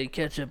say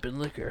ketchup and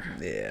liquor.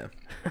 Yeah.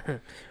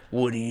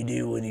 What do you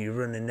do when you're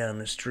running down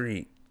the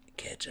street?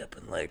 Ketchup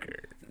and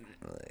liquor.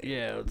 Like,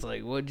 Yeah, it's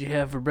like, what'd you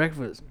have for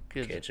breakfast?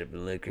 ketchup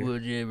and liquor.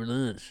 What'd you have for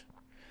lunch?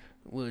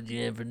 What'd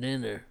you have for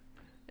dinner?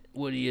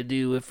 What do you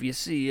do if you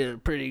see a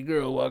pretty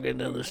girl walking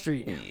down the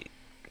street?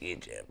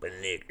 Ketchup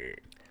and liquor.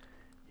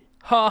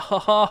 Ha ha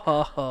ha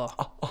ha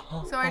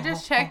ha. So I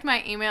just checked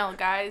my email,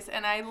 guys,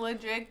 and I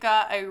legit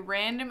got a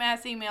random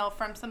ass email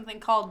from something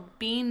called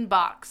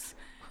Beanbox.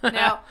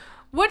 Now,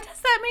 what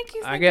does that make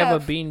you think I got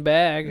of? a bean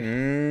bag.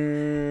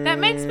 That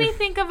makes me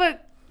think of a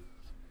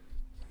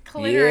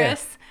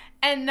clitoris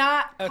and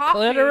not A coffee.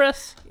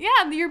 clitoris?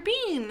 Yeah, your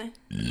bean.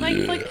 Like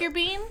flick your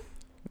bean?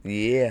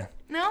 Yeah.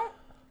 No?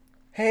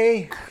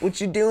 Hey,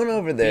 what you doing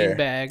over there? Bean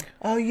bag.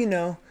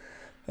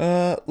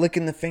 Oh,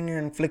 licking the finger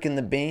and flicking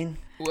the bean.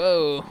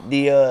 Whoa.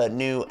 The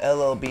new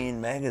LL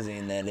Bean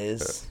magazine, that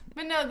is.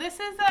 But no, this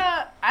is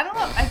I don't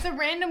know, it's a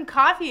random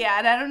coffee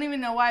ad. I don't even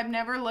know why. I've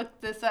never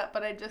looked this up,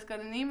 but I just got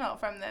an email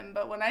from them.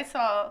 But when I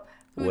saw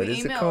who What the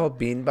is email, it called?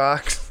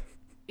 Beanbox?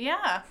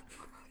 Yeah.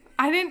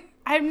 I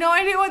have no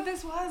idea what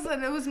this was,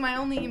 and it was my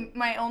only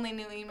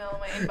new email in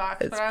my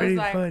inbox. It's but I pretty was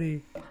like,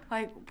 funny.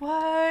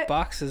 what?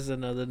 Box is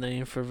another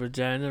name for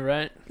vagina,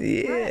 right?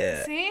 Yeah.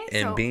 Right, see?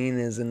 And So- bean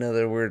is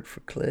another word for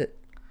clit.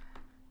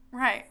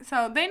 Right.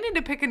 So they need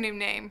to pick a new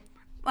name.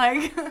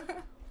 Like,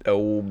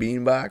 Oh,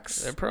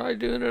 Beanbox. They're probably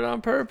doing it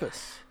on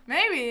purpose.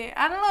 maybe.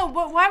 I don't know.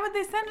 But why would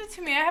they send it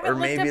to me? I haven't Or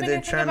looked maybe up they're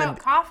anything trying to- about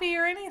coffee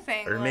or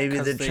anything. Or like, maybe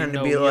 'Cause they're they trying to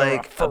know be you're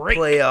like a a freak.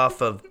 play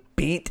off of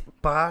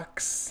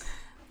Beatbox.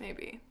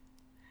 Maybe.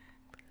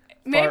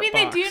 Maybe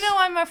they box. do know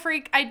I'm a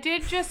freak. I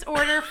did just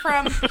order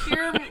from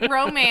Pure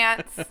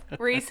Romance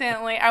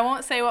recently. I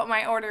won't say what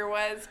my order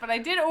was, but I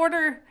did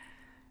order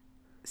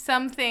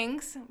some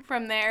things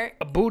from there.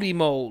 A booty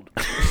mold.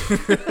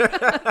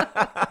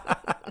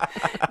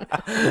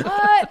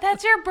 What?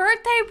 That's your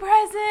birthday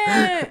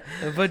present.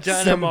 A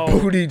vagina Some mold.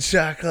 booty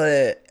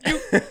chocolate.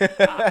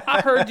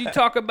 I heard you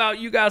talk about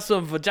you got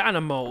some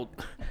vagina mold.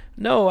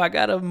 No, I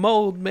got a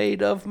mold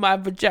made of my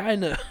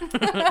vagina. Oh,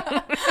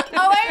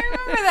 I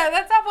remember that.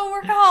 That's off of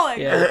Workaholic.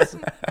 Yeah, it's a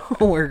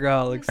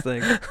workaholics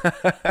thing.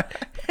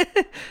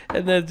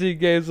 And then he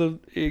gives him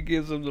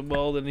the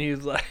mold, and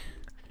he's like,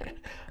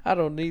 I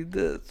don't need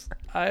this.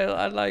 I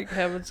like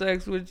having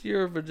sex with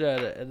your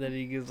vagina. And then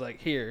he gives like,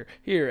 here,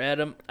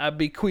 Adam, I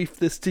bequeath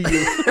this to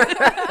you.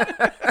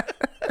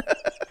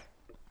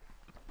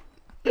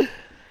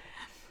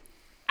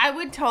 I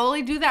would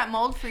totally do that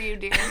mold for you,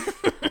 dude.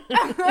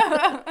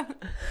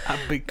 I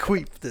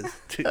bequeath this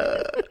to you.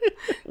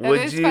 That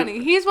is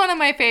funny. He's one of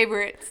my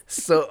favorites.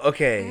 So,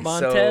 okay.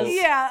 Montez?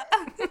 Yeah.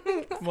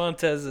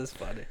 Montez is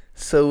funny.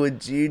 So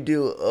would you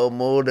do a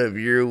mold of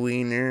your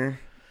wiener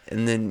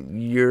and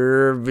then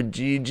your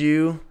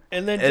vajiju?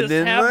 And then And just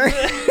then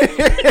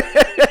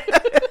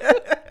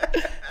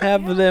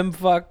have them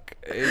fuck.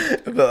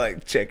 but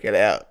like, check it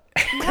out.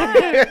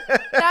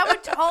 That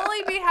would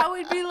totally be how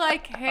we'd be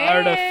like, hey.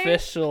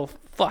 Artificial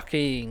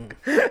fucking.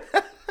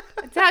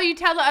 It's how you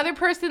tell the other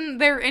person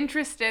they're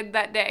interested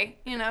that day.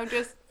 You know,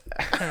 just.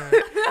 Be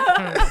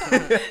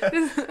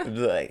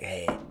like,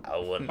 hey, I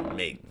want to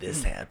make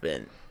this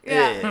happen.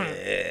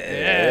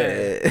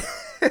 Yeah.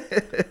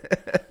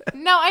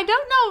 No, I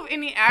don't know of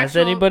any actual. Has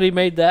anybody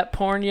made that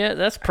porn yet?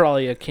 That's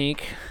probably a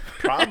kink.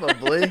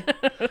 Probably.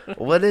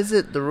 What is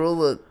it? The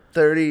rule of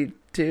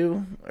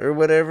 32 or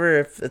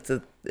whatever?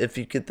 If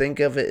you could think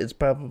of it, it's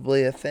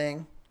probably a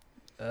thing.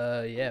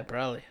 Yeah,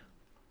 probably.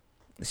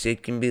 So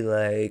it can be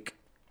like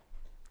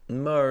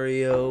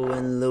Mario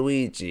and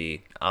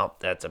Luigi. Oh,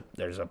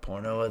 there's a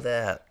porno of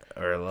that.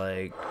 Or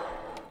like,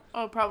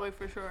 Oh, probably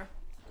for sure.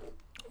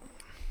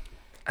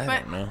 I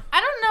But don't know.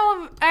 I don't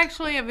know of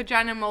actually a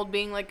vagina mold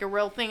being like a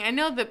real thing. I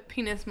know the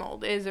penis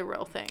mold is a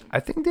real thing. I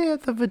think they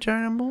have the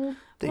vagina mold.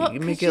 Well, You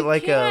 'cause make you it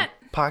like can't-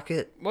 a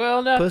pocket,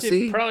 Well, not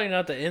Pussy? probably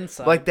not the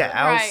inside. like the but-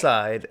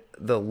 outside,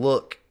 the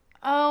look.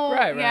 Oh,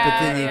 Right, right. yeah. But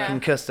then you yeah. can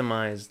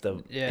customize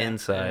the Yeah,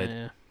 inside.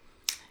 yeah.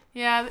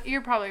 Yeah,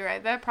 you're probably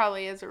right. That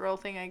probably is a real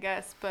thing, I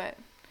guess. But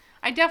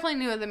I definitely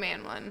knew of the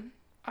man one.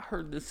 I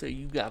heard this say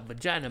you got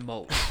vagina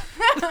mold.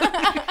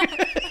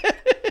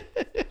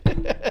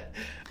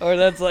 Or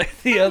that's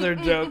like the other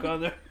joke on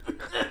there.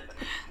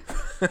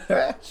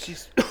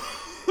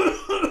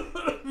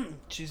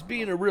 She's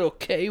being a real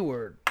K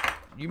word.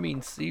 You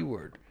mean C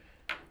word.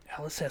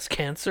 Alice has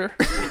cancer?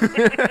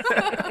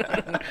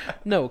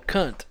 No,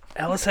 cunt.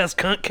 Alice has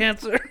cunt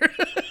cancer?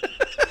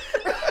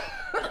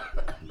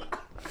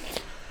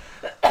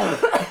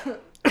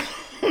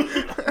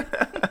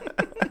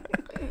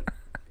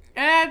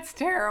 That's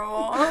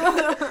terrible.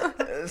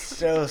 This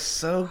show's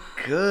so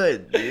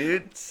good,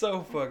 dude.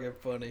 So fucking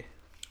funny.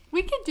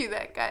 We could do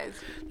that, guys.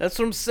 That's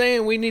what I'm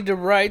saying. We need to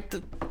write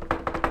it.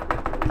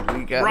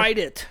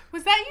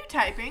 Was that you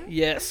typing?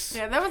 Yes.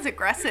 Yeah, that was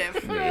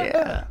aggressive.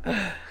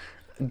 Yeah.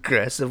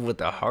 Aggressive with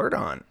a heart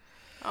on.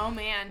 Oh,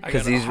 man.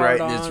 Because he's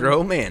writing this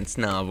romance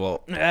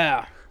novel.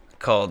 Yeah.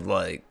 Called,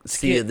 like,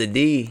 C of the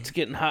D. It's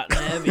getting hot and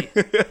heavy.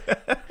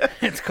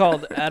 It's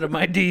called Out of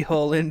My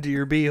D-Hole Into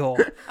Your B-Hole.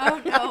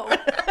 Oh, no.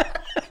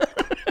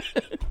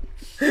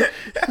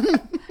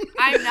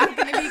 I'm not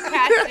going to be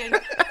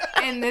casted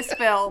in this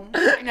film.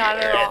 Not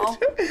at all.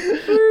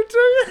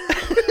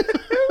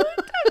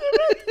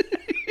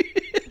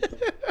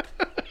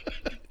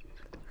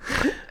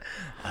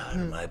 Out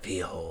of my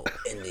B-hole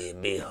into your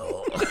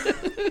B-hole.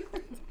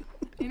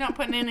 You're not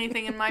putting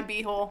anything in my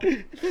B-hole.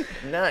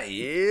 Not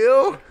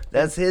you.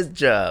 That's his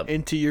job.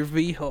 Into your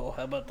V-hole.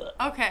 How about that?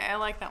 Okay, I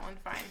like that one.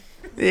 Fine.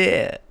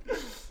 Yeah.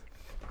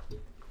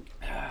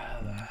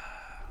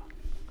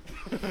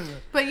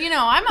 But,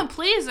 I'm a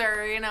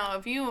pleaser,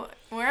 if you,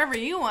 wherever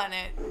you want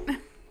it.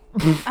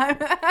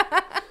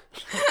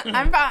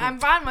 I'm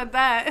fine with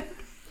that.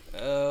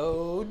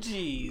 Oh,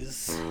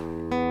 jeez.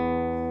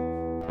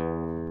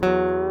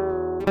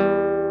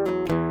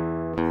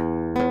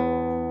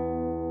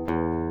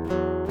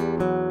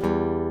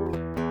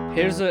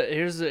 Here's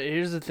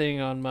a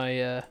thing on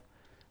my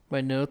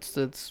my notes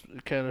that's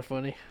kind of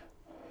funny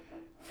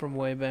from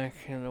way back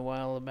and a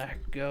while back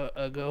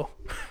ago.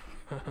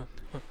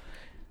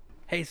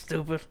 Hey,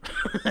 stupid.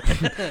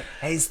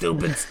 Hey,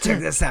 stupids, check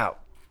this out.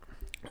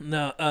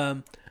 No,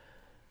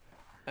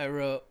 I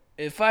wrote,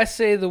 if I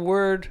say the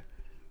word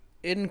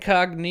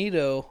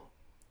incognito,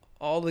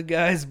 all the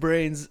guys'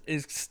 brains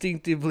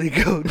instinctively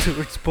go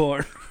towards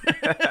porn.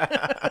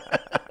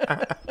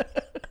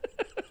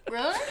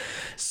 Really?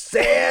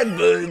 Sad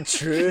but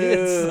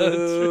true.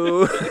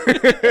 So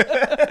true.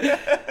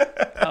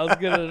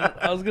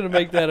 I was gonna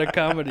make that a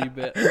comedy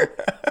bit.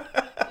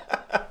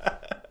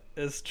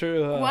 It's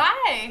true, huh?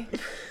 Why?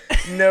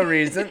 No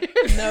reason.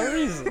 No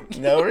reason.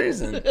 No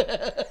reason.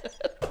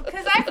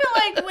 Because I feel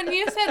like when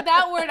you said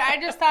that word, I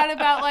just thought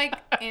about, like,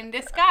 in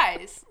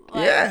disguise.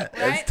 Like, Yeah, right?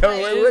 that's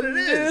totally what it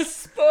is.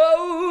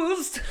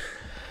 Disposed.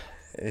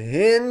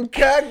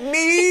 Incognito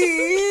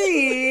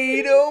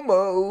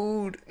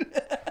mode.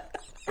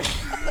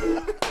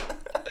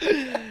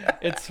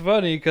 It's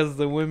funny because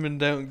the women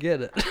don't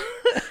get it.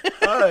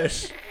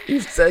 Hush.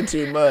 You've said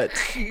too much.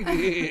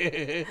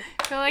 I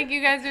feel like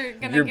you guys are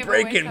going to You're give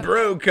away breaking something.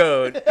 bro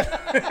code.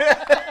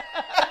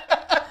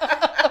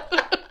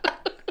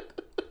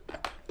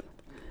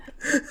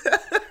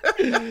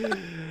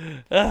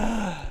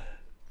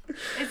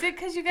 Is it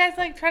because you guys,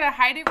 like, try to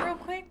hide it real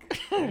quick?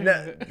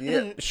 No,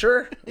 yeah,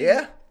 sure.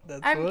 Yeah.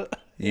 That's I'm- what.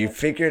 You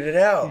figured it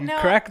out. No.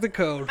 Crack the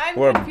code. I'm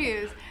Or-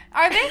 confused.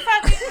 Are they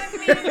fucking with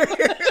me?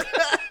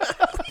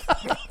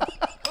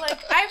 Like,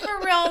 I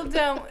for real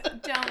don't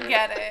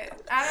get it.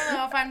 I don't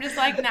know if I'm just,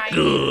 like, naive.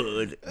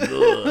 Good.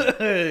 Good.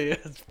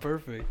 It's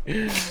perfect.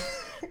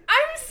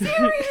 I'm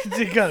serious.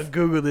 You gotta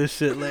Google this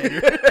shit later.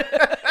 Do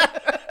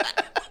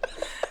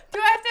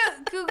I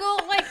have to Google,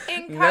 like,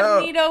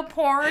 incognito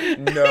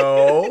porn?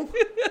 No.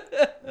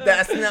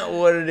 That's not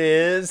what it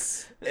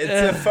is.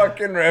 It's a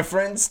fucking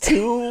reference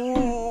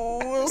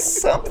to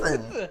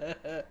something.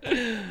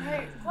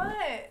 Wait,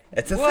 what?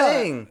 It's a What?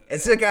 thing.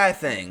 It's a guy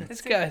thing.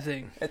 It's a guy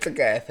thing. It's a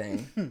guy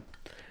thing.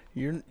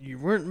 You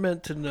weren't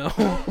meant to know.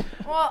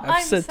 Well,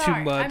 I've said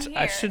sorry. too much. I'm I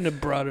here. shouldn't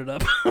have brought it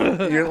up.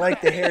 You're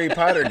like the Harry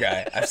Potter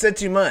guy. I've said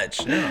too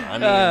much. No, I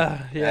mean,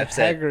 Yeah,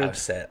 Hagrid.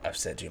 I've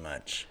said too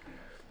much.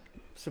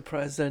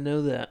 Surprised I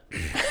know that.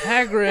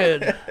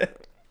 Hagrid.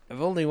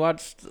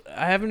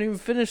 I haven't even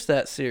finished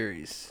that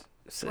series.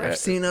 I've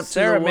seen up to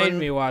Sarah the made one.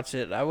 me watch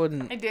it. I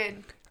wouldn't. I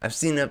did. I've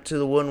seen up to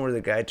the one where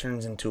the guy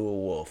turns into a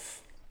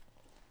wolf.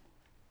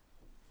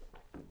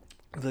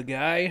 The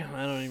guy?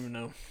 I don't even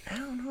know. I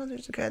don't know.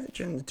 There's a guy that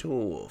turns into a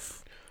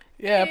wolf.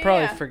 Yeah, I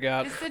probably Yeah.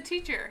 forgot. It's the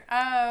teacher.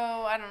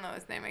 Oh, I don't know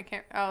his name. I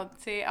can't. Oh,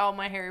 see, all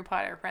my Harry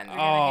Potter friends are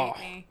gonna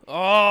hate me. Oh,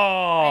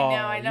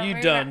 I don't you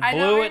remem- done I blew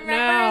don't it remember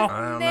now. his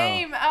I don't know.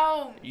 name.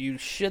 Oh, You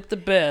shit the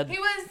bed. he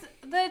was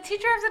the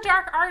teacher of the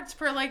dark arts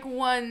for like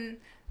one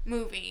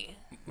movie.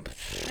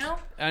 No.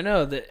 I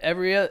know that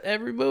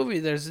every movie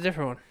there's a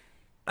different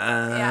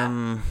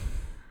one.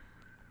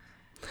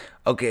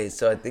 Okay,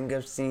 so I think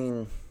I've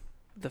seen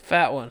The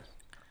fat one.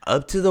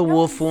 up to the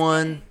wolf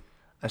one.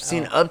 I've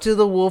seen up to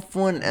the wolf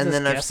one, and Just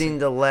then I've guessing. seen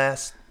the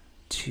last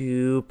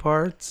 2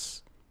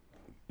 parts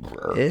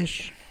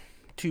ish.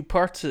 2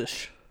 parts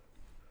ish.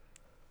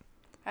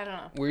 I don't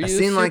know. Were you I've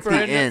seen like super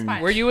the into- end.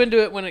 fine. Were you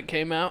into it when it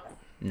came out?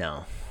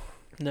 No.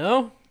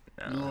 No.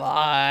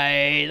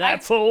 Lie.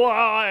 That's a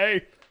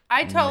lie.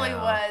 I totally No.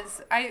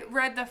 was. I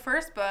read the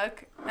first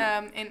book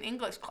in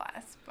English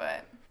class,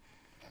 but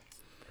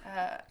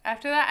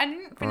after that, I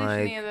didn't finish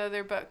any Like, of the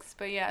other books.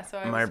 But yeah, so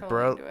I my was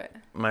totally into it.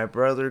 My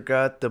brother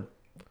got the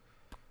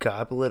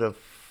Goblet of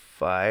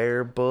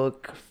Fire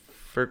book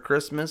for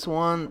Christmas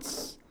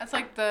once, That's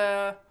like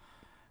the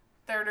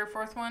third or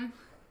fourth one.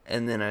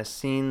 and then I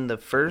seen the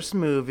first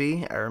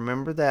movie. I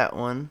remember that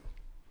one,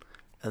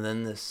 and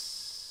then the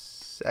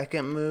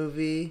Second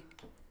movie,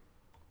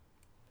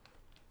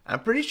 I'm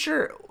pretty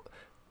sure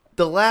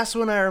the last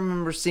one I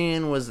remember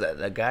seeing was that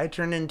the guy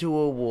turned into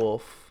a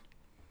wolf.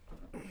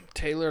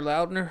 Taylor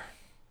Lautner.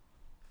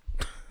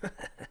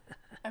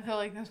 I feel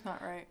like that's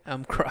not right.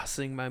 I'm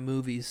crossing my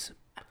movies.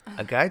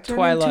 A guy turned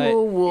Twilight. into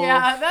a wolf.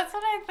 Yeah, that's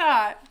what I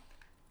thought.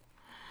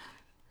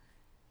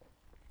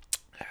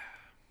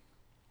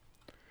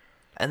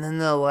 And then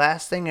the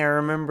last thing I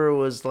remember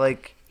was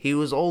like he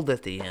was old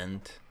at the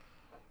end.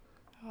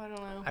 Oh, I don't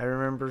know. I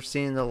remember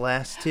seeing the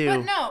last two.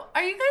 But no,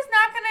 are you guys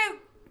not gonna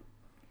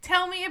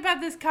tell me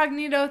about this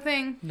cognito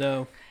thing?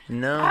 No.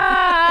 No,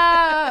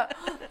 Ah!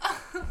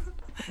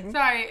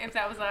 Sorry if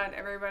that was loud,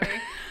 everybody.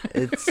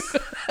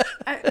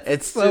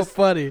 it's So just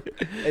funny.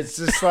 it's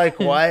just like,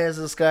 why is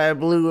the sky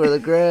blue or the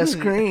grass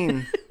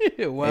green?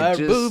 Why are It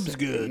just- boobs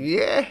good?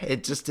 Yeah,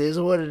 it just is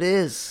what it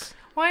is.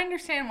 Well, I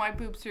understand why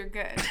boobs are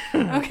good.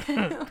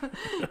 Okay.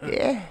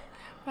 Yeah,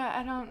 But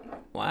I don't.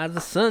 Why is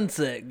the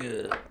sunset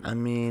good? I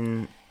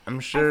mean, I'm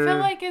I sure feel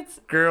like it's.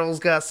 girls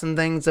got some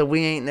things that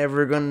we ain't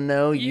never gonna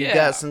know. You Yeah.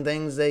 got some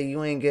things that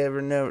you ain't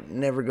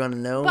never gonna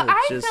know. But It's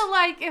I just, feel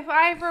like if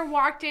I ever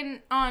walked in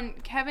on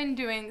Kevin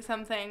doing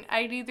something,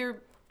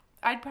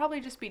 I'd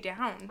probably just be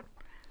down.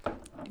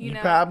 You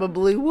know.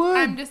 probably would.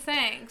 I'm just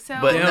saying. So.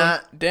 But Down,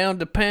 down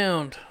to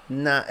pound.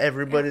 not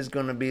everybody's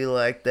gonna be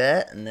like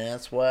that, and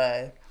that's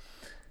why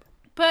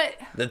But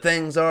the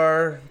things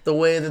are the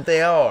way that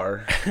they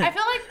are. I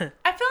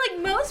feel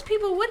like most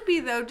people would be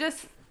though,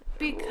 just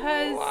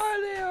because.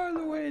 Why they are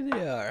the way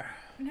they are.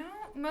 No,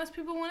 most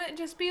people wouldn't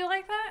just be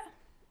like that.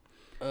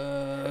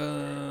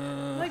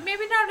 Uh, Like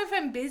maybe not if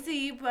I'm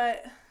busy,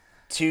 but.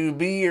 To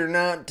be or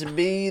not to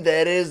be,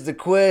 that is the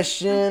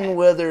question. Okay.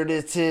 Whether it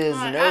is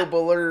Alright,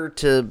 nobler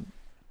to.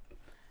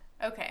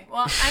 Okay,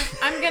 well,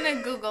 I'm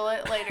gonna Google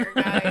it later,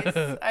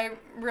 guys. I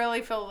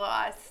really feel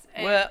lost.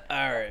 And well,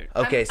 all right.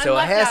 Okay, I'm so it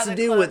left has out to of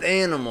the do club. with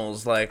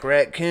animals like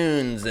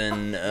raccoons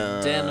and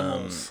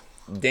Danimals.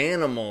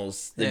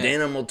 Danimals, the Yeah.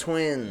 Danimal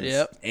twins.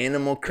 Yep.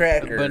 Animal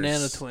crackers.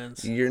 Banana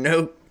twins.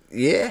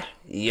 Yeah,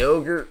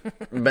 yogurt,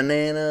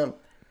 banana,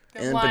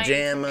 They're and lying to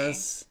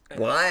pajamas.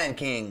 Lion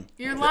King.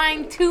 You're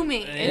lying to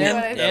me. Is And-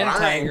 what I and said. Lion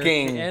Tiger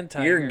King. and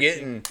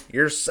Tiger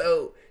You're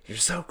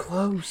so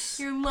close.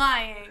 You're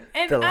lying.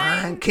 And The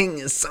Lion I'm King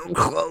is so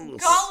close.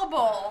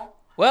 gullible.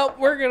 Well,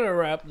 we're gonna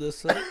wrap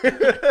this up. I'm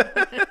This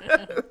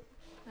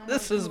gonna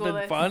has Google been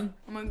this. fun.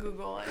 I'm gonna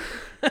Google it.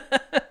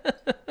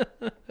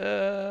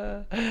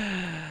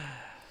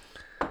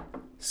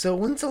 So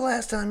when's the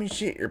last time you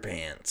shit your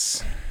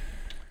pants?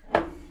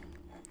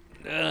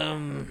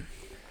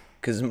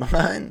 Cause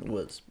mine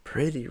was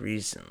pretty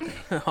recently.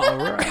 All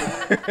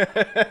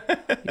right.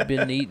 You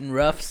been eating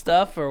rough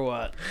stuff or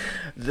what?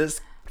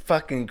 This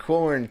fucking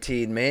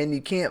quarantine, man,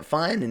 you can't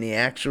find any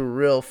actual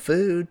real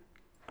food.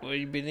 What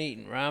you been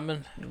eating?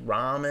 Ramen?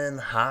 Ramen,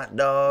 hot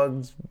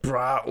dogs,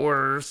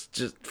 bratwurst,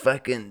 just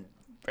fucking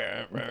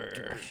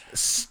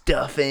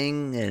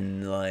stuffing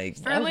and like,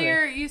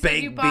 Earlier, you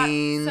said you Baked bought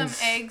beans.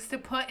 some eggs to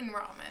put in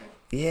ramen.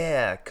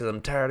 yeah, cause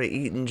I'm tired of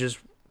eating just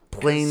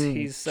plain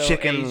he's so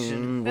chicken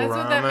Asian. That's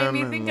what that made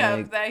me ramen think and, of,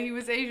 like, that he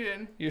was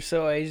Asian. You're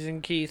so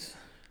Asian, Keith.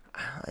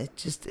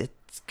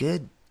 It's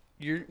good.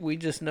 We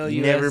just know You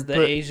you never as the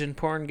put- Asian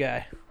porn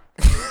guy.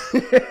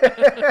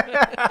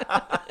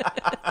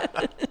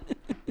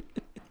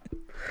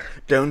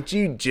 Don't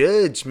you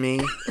judge me.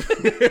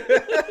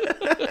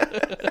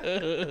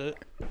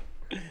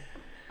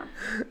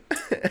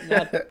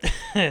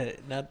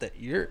 Not that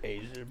you're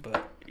Asian,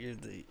 but you're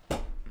the.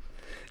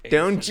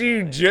 Don't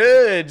you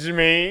judge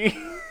me.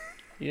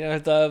 You know what I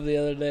thought of the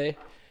other day?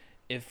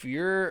 If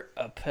you're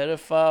a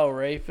pedophile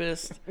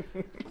rapist,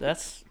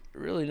 that's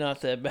really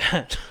not that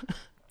bad.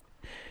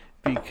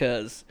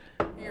 Because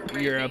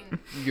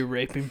you're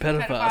raping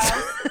pedophiles.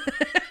 pedophiles.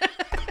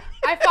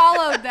 I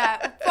followed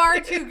that far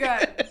too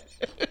good.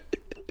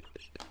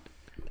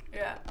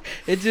 Yeah.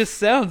 It just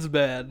sounds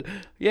bad.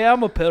 Yeah,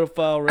 I'm a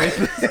pedophile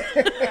rapist.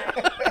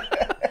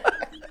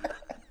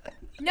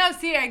 No,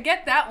 see, I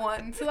get that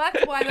one. So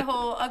that's why the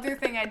whole other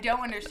thing I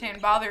don't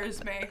understand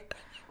bothers me.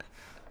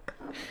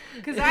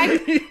 Because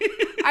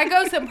I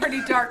go some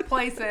pretty dark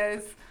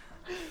places.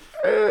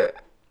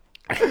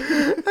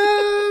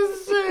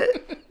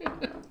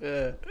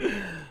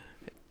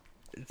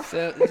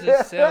 It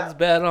just sounds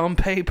bad on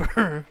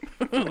paper.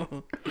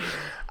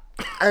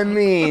 I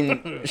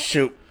mean,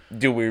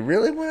 do we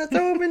really want to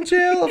throw him in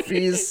jail if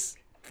he's...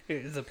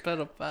 He's a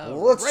pedophile.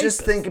 Well, let's rapist.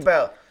 just think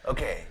about...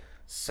 Okay,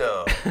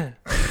 so...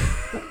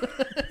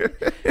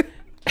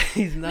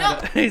 He's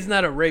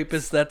not a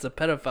rapist. That's a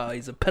pedophile.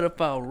 He's a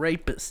pedophile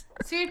rapist.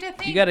 So you have to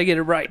think You got to get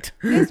it right.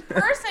 this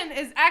person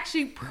is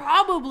actually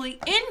probably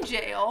in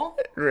jail,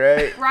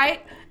 Right.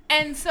 right?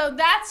 And so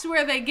that's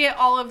where they get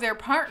all of their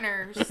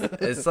partners.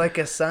 It's like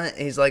a sign.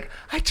 He's like,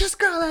 I just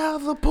got out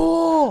of the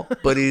pool.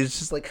 But he's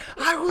just like,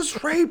 I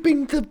was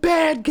raping the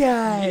bad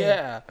guy.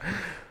 Yeah,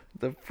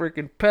 the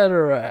freaking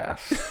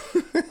pederast.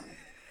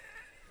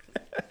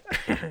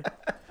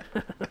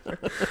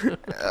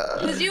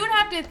 Because you would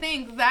have to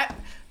think that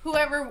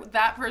whoever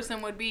that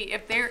person would be,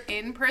 if they're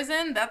in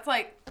prison, that's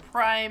like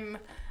prime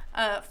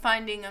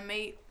finding a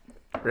mate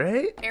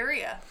Right?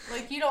 area.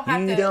 Like, you don't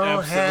have You to.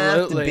 don't have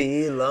to Absolutely.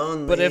 be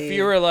lonely. But if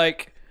you were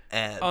like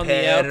at on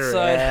the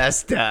outside,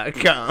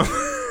 pederast.com.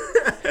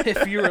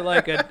 if you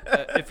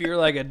were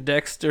like a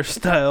Dexter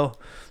style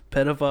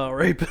pedophile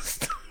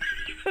rapist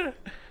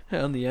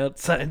on the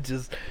outside,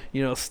 just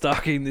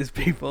stalking these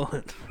people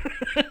and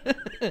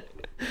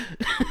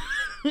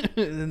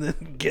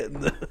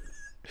then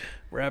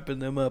wrapping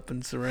them up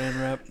in saran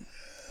wrap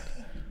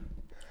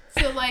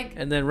So, like,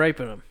 and then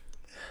raping them.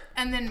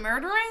 and then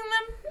murdering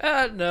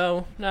them?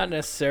 No, not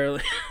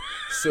necessarily.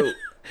 So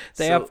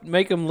They have to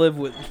make them live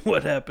with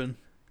what happened.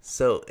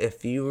 So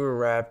if you were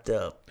wrapped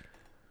up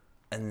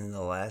and then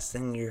the last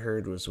thing you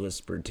heard was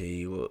whispered to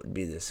you, what would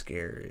be the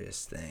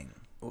scariest thing?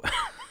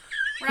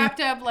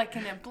 Wrapped up like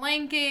in a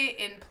blanket,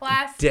 in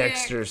plastic.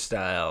 Dexter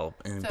style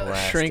in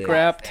plastic. Shrink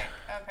wrapped.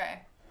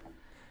 Okay.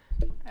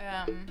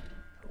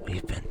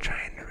 We've been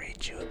trying to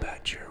reach you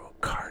about your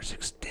car's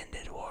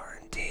extended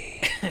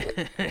warranty.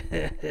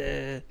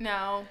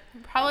 No.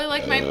 Probably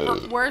like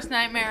my worst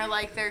nightmare,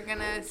 like they're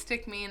gonna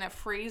stick me in a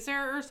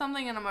freezer or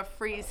something and I'm gonna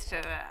freeze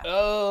to death.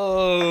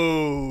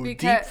 Oh,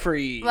 deep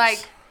freeze.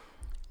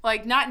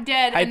 Like not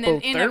dead and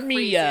then in a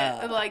Hypothermia.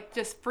 freezer. Like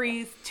just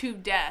freeze to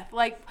death.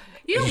 Like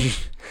you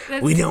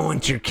We don't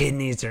want your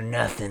kidneys or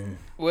nothing.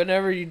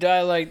 Whenever you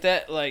die like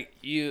that, like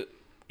you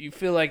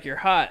feel like you're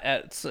hot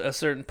at a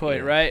certain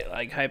point, right?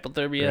 Like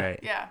hypothermia. Right.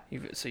 Yeah.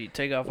 So you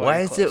take off all Why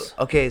your is clothes.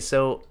 it... Okay,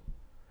 so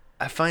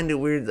I find it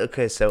weird.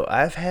 Okay, so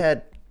I've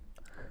had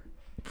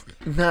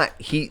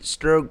not heat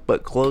stroke,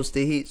 but close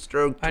to heat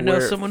stroke. I know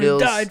someone who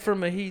died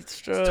from a heat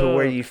stroke. To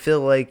where you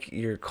feel like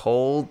you're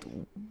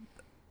cold.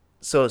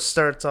 So it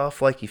starts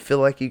off like you feel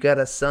like you got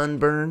a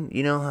sunburn.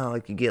 You know how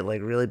like you get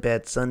like really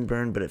bad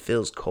sunburn, but it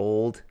feels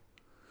cold.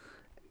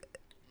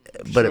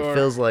 But it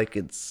feels like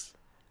it's...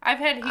 I've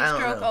had heat I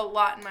don't stroke know. a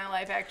lot in my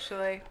life,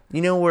 actually.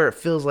 You know where it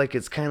feels like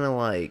it's kind of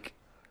like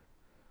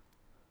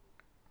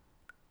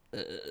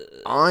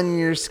on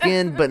your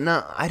skin, but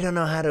not... I don't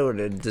know how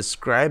to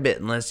describe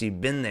it unless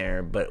you've been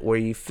there, but where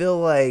you feel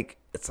like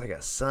it's like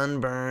a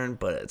sunburn,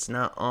 but it's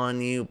not on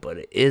you, but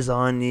it is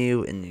on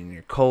you, and then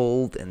you're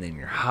cold, and then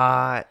you're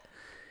hot.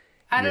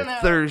 I don't You're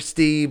know.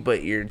 thirsty,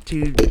 but you're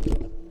too...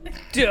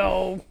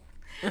 Doe.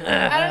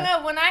 I don't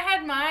know. When I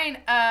had mine,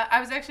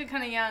 I was actually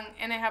kind of young,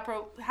 and it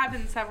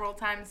happened several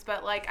times.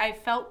 But like, I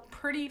felt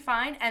pretty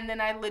fine, and then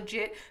I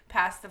legit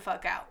passed the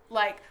fuck out.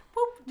 Like,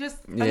 whoop, just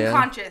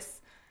unconscious.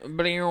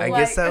 I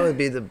guess that would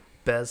be the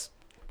best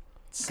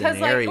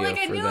scenario like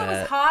I for knew that. it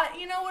was hot,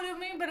 you know what I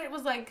mean? But it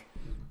was like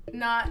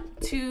not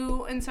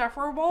too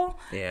insufferable.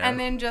 Yeah. And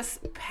then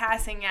just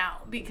passing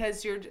out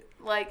because you're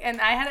like, and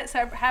I had it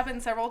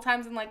happen several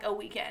times in like a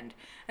weekend,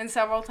 and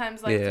several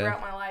times like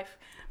throughout my life.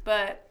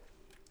 But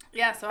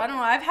yeah, so I don't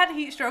know. I've had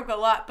heat stroke a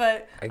lot,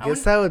 but I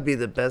guess that would be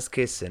the best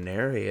case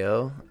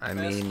scenario. I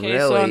mean,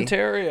 case really,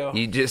 Ontario.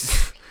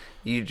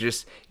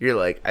 You're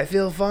like, I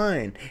feel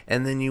fine,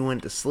 and then you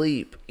went to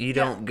sleep. You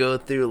don't go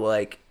through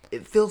like,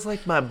 it feels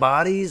like my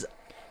body's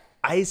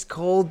ice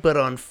cold but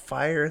on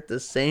fire at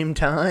the same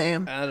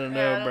time. I don't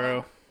know,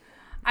 bro.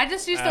 I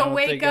just used I to don't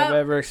wake think up. I've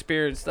ever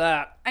experienced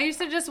that. I used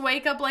to just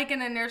wake up like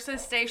in a nurse's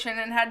station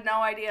and had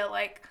no idea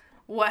like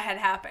what had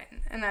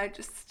happened, and I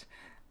just.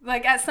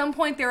 Like, at some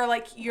point, they were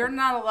like, you're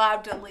not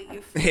allowed to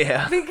leave.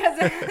 Yeah.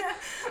 Because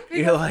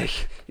You're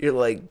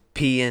like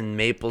peeing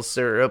maple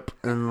syrup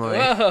and like.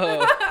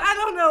 Whoa. I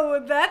don't know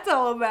what that's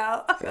all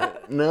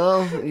about.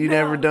 No, you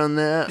never done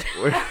that.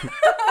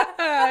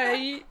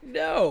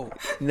 No.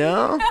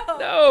 No.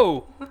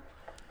 No.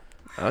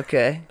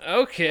 Okay.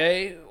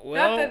 Okay.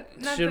 Well,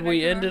 not should that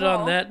we I can end it on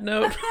recall. that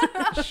note?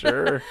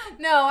 Sure.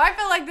 No, I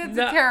feel like that's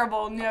No. a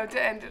terrible note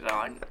to end it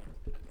on.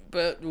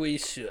 But we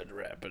should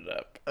wrap it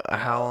up.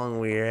 How long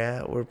we're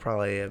at? We're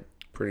probably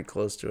pretty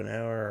close to an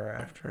hour or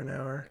after an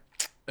hour.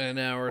 An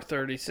hour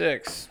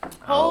 36.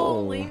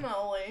 Holy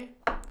moly.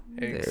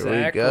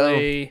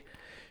 Exactly.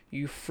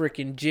 You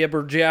freaking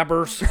jibber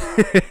jabbers.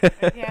 I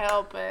can't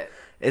help it.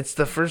 It's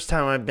the first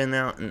time I've been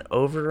out in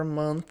over a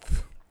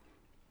month.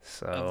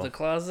 So Of the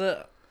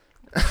closet.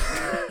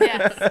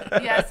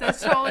 Yes,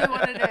 that's totally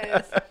what it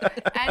is.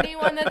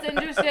 Anyone that's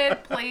interested,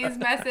 please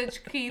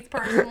message Keith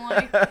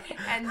personally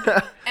and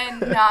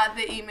not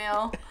the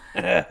email.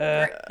 Thank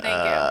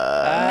you.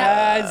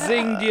 I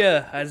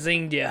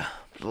zinged ya.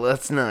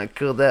 let's not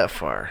go that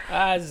far.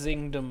 I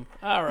zinged him.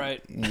 All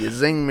right. You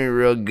zing me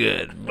real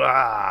good.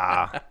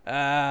 Bah.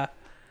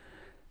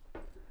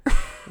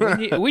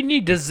 We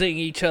need to zing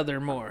each other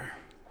more.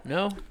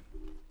 No?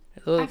 I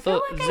feel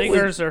like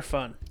Zingers are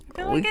fun. I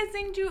feel like I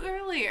zinged you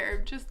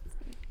earlier. Just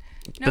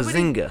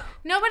Bazinga.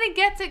 nobody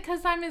gets it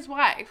because I'm his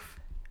wife.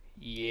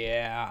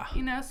 Yeah.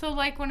 You know, so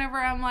like whenever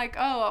I'm like,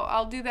 oh,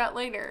 I'll do that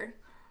later.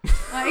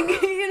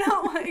 Like, you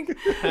know, like.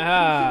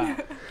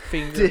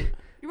 Finger.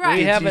 Right.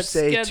 We have Did you it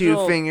say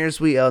scheduled. 2 fingers?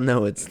 We all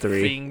know it's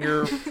 3.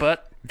 Finger,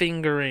 butt,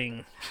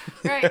 fingering.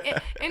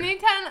 Right. Any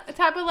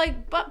type of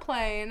like butt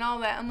play and all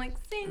that. I'm like,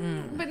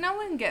 sing, but no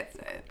one gets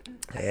it.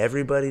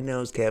 Everybody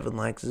knows Kevin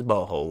likes his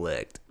butthole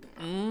licked.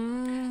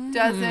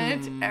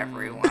 Doesn't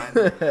everyone?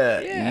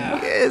 Yeah.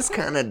 It's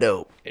kind of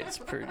dope. It's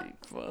pretty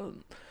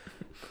fun.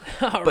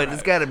 But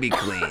it's got to be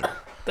clean.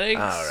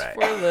 Thanks All right.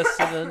 for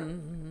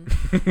listening.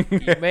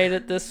 You made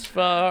it this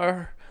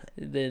far,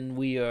 then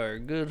we are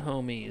good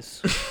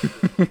homies.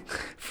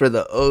 For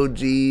the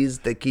OGs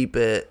that keep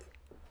it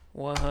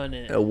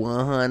 100.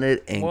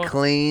 100 and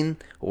clean,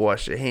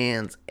 wash your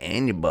hands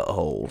and your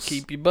buttholes.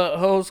 Keep your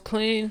buttholes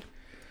clean.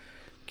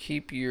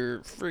 Keep your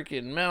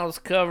freaking mouths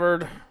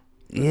covered.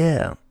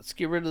 Yeah. Let's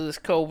get rid of this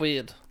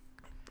COVID.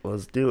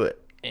 Let's do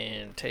it.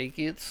 And take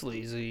it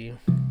sleazy.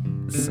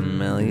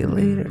 Smell you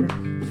later.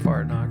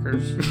 Fart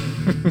knockers.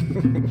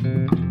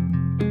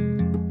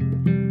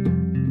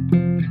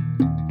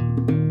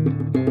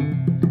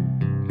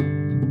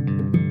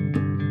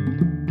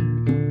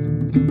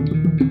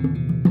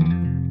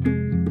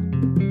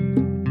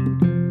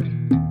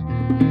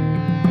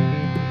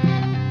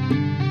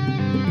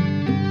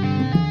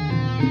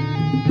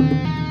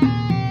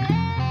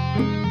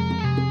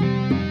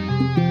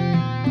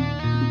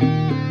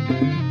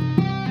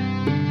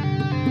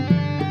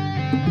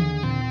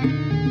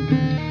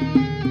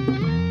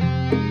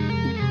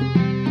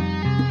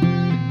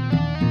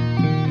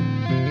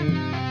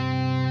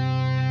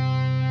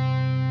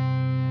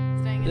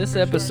 This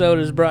episode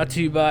is brought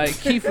to you by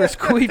Kiefer's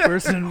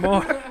Queefers and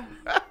more.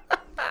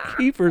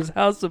 Kiefer's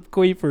House of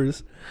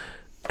Queefers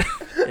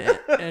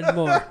and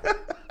more.